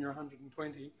press it and you're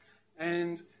 120.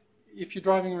 And if you're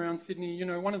driving around Sydney,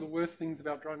 one of the worst things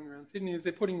about driving around Sydney is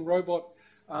they're putting robot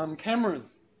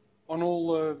cameras on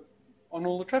all the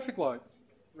traffic lights,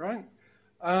 right?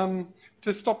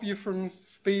 To stop you from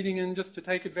speeding and just to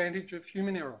take advantage of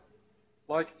human error.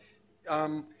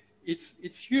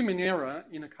 It's human error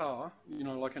in a car,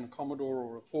 like in a Commodore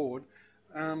or a Ford,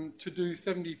 to do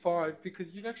 75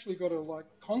 because you've actually got to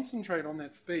concentrate on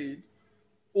that speed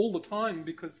all the time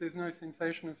because there's no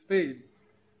sensation of speed.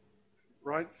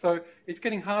 Right, so it's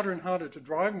getting harder and harder to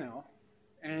drive now,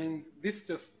 and this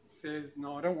just says,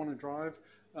 no, I don't want to drive.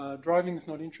 Driving's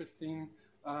not interesting.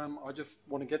 I just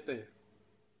want to get there.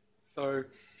 So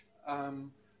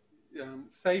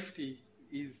safety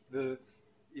is the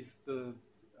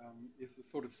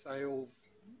sort of sales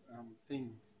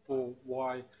thing for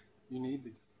why you need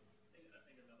this. I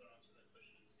think another answer to that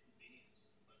question is convenience.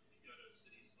 Like if you go to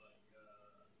cities like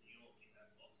New York, you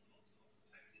have lots and lots and lots of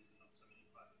taxis and not so many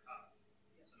private cars.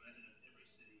 So imagine if every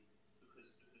city, because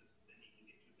then you can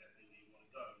get to exactly where you want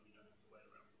to go, and you don't have to wait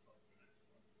around for public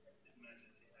transport.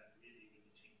 Imagine if you had really,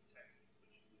 really cheap taxis,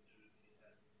 which you would do if you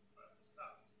had driverless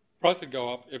cars. Price would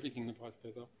go up. Everything the price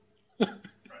goes up. Right.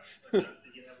 So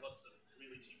you have lots of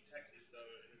really cheap taxis, so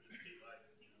it would just be like,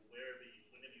 whenever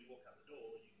you walk out the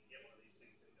door, you can get one of these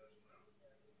things and go somewhere else.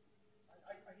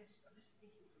 I guess I'm just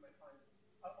thinking from a kind of.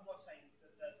 I'm not saying that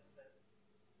it's a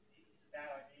bad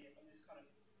idea. I'm just kind of.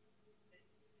 It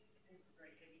seems like a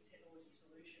very heavy technology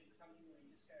solution to something where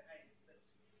you just go, hey,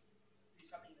 let's do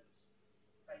something that's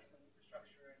based on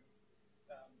infrastructure and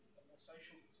a more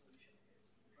social solution, I guess.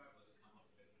 Driverless come up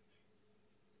with better things.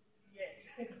 Yeah,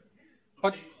 exactly.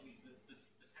 But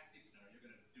the taxi scenario, you're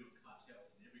going to do a cartel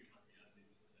in every country out of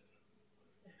business.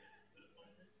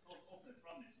 But also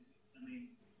from this,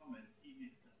 from it, even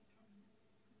if it doesn't come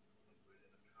to the point where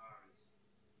the car is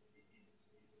automatically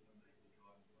driving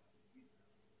by a computer,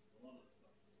 a lot of the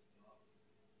stuff that's developed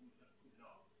put it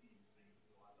off in a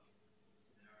driver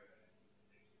scenario and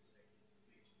actually safety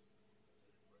features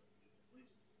for the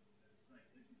policeman. Say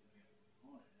policemen doing it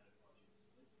on and how to budget as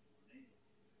policemen or an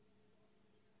ambulance. If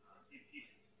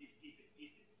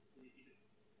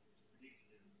it predicts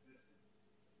that a person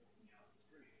walking out the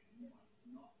street and might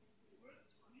not be fully aware at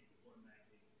the time, it could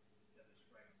automatically establish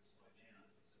brakes to slow down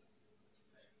at certain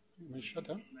pace. you may shut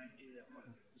down.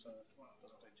 So it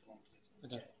doesn't take too long.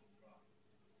 Okay. So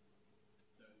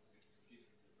it's an excuse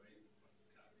to raise the price of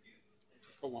cars again.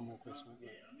 Just got one more question. Yeah,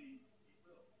 it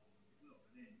will. And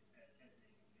then, as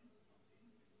anything else comes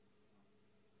in,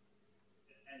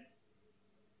 as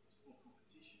for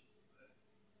competition to work,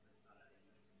 they start adding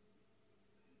those things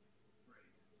free.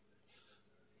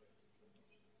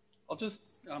 I'll just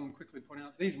quickly point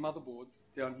out these motherboards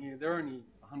down here. They're only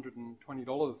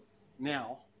 $120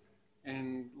 now,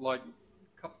 and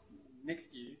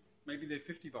next year maybe they're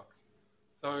 $50.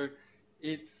 So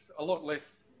it's a lot less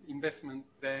investment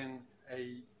than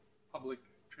a public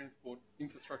transport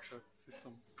infrastructure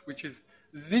system, which is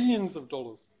zillions of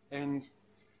dollars, and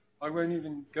I won't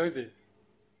even go there.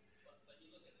 But you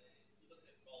look at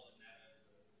rolling that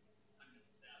over hundreds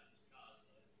of thousands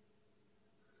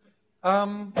of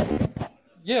cars.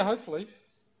 Yeah, hopefully.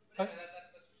 That's for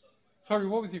something. Sorry,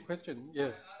 what was your question? Yeah. I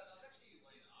was actually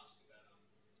wanting to ask you about,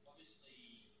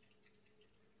 obviously,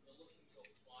 we're looking to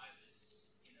apply this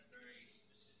in a very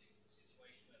specific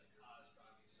situation where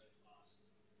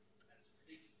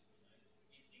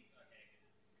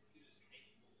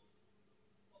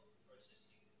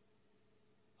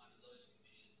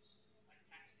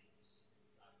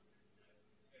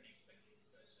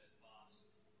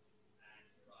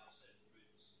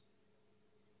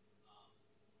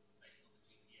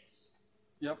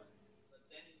Yep. But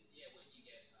then, yeah, when you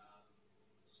get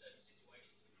certain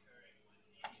situations occurring when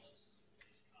ambulances,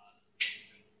 police cars, police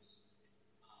vehicles,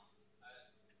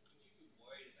 would you be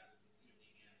worried about being able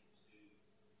to detect these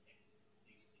things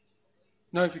properly?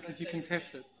 No, Like, because let's you say, can for test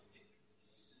it. example, it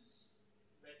produces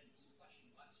red and blue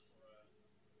flashing lights for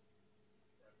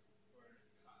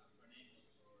an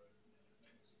ambulance or an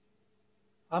emergency.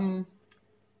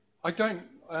 I don't.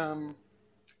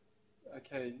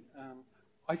 Okay.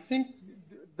 I think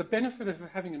the benefit of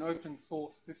having an open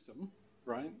source system,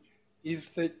 right, is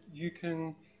that you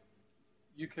can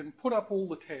put up all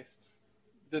the tests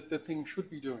that the thing should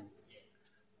be doing,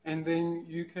 and then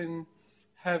you can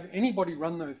have anybody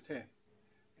run those tests.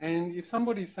 And if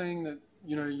somebody's saying that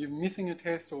you're missing a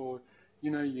test, or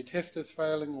your test is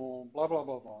failing, or blah blah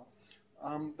blah blah,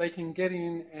 they can get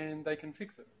in and they can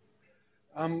fix it.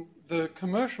 The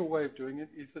commercial way of doing it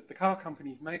is that the car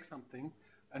companies make something,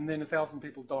 and then 1,000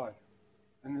 people died,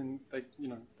 and then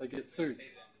they get sued.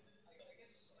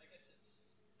 I guess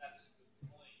that's a good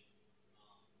point.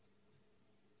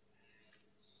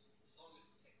 And as long as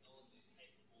the technology is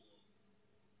capable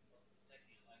of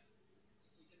detecting it, like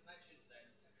you can imagine that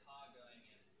a car going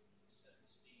at certain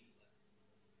speeds, like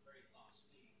very fast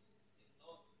speeds, is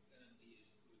not going to be as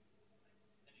good, like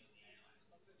depending on the AI. It's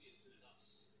not going to be as good as us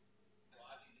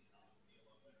driving the car.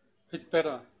 It's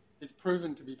better. It's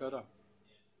proven to be better.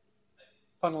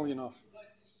 Funnily enough.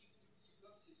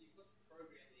 But you've got to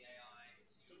program the AI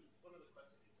So one of the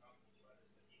classic examples, right,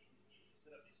 is that you can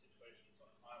set up these situations on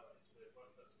highways where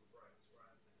one person brakes,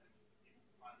 right, and people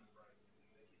behind them brake,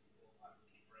 and they keep people behind them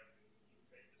keep braking. You can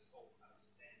create this whole kind of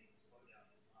standing slowdown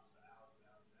that lasts for hours and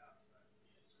hours and hours, right?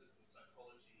 It's because of the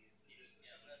psychology and the distance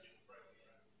at which people brake,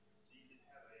 right? So you can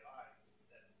have AI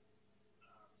that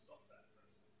stops that, for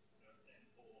instance, and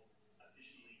or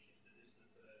additionally keeps the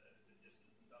distance at a good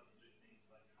distance and doesn't do things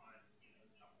like try and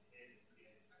jump ahead and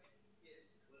create.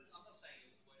 I'm not saying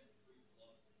it won't improve a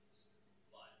lot of things,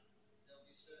 but there'll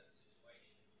be certain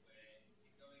situations where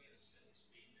you're going at a certain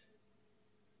speed that we can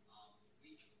pick up,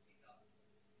 humans can pick up things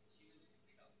that the computers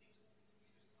can't,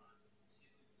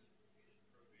 simply because the computers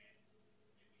program every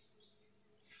specific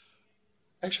situation.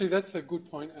 Actually, that's a good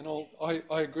point, and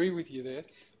I agree with you there.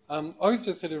 I was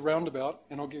just at a roundabout,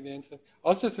 and I'll give the answer. I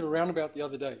was just at a roundabout the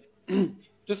other day,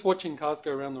 just watching cars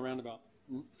go around the roundabout,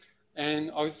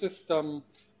 and I was just,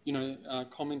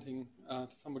 commenting to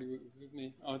somebody who was with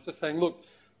me. I was just saying, look,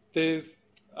 there's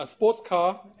a sports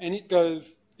car, and it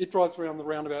drives around the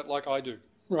roundabout like I do,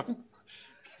 right?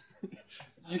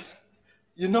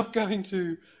 You're not going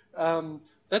to.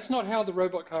 That's not how the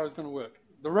robot car is going to work.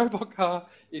 The robot car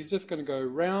is just going to go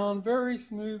round very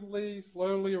smoothly,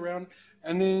 slowly around,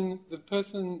 and then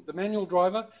the manual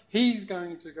driver, he's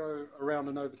going to go around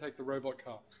and overtake the robot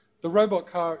car. The robot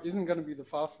car isn't going to be the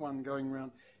fast one going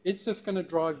around. It's just going to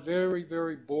drive very,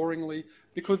 very boringly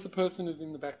because the person is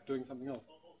in the back doing something else.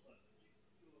 Also,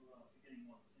 you're getting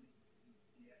more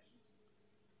the actual,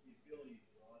 the ability to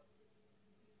drive this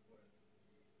is worse.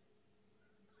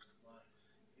 Like,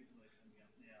 people that are coming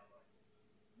up now, like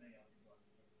me, I've been driving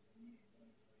for 10 years. I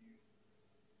don't tell you,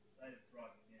 the state of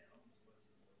driving now is worse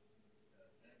than it was 10 years ago.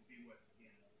 And it will be worse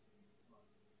again in 10 years' time.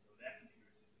 So without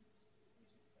computer assistance, these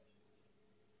situations.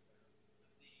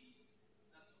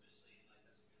 That's obviously like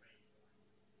that's a trend,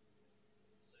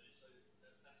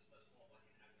 right? That's more like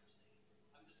an average thing.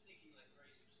 I'm just thinking like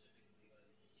very specifically like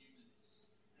humans,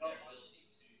 their ability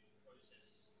to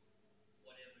process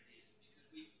whatever it is, because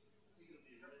we think it'll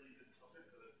be a really good topic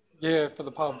for Yeah, for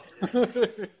the pub.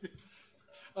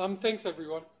 Thanks,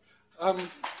 everyone.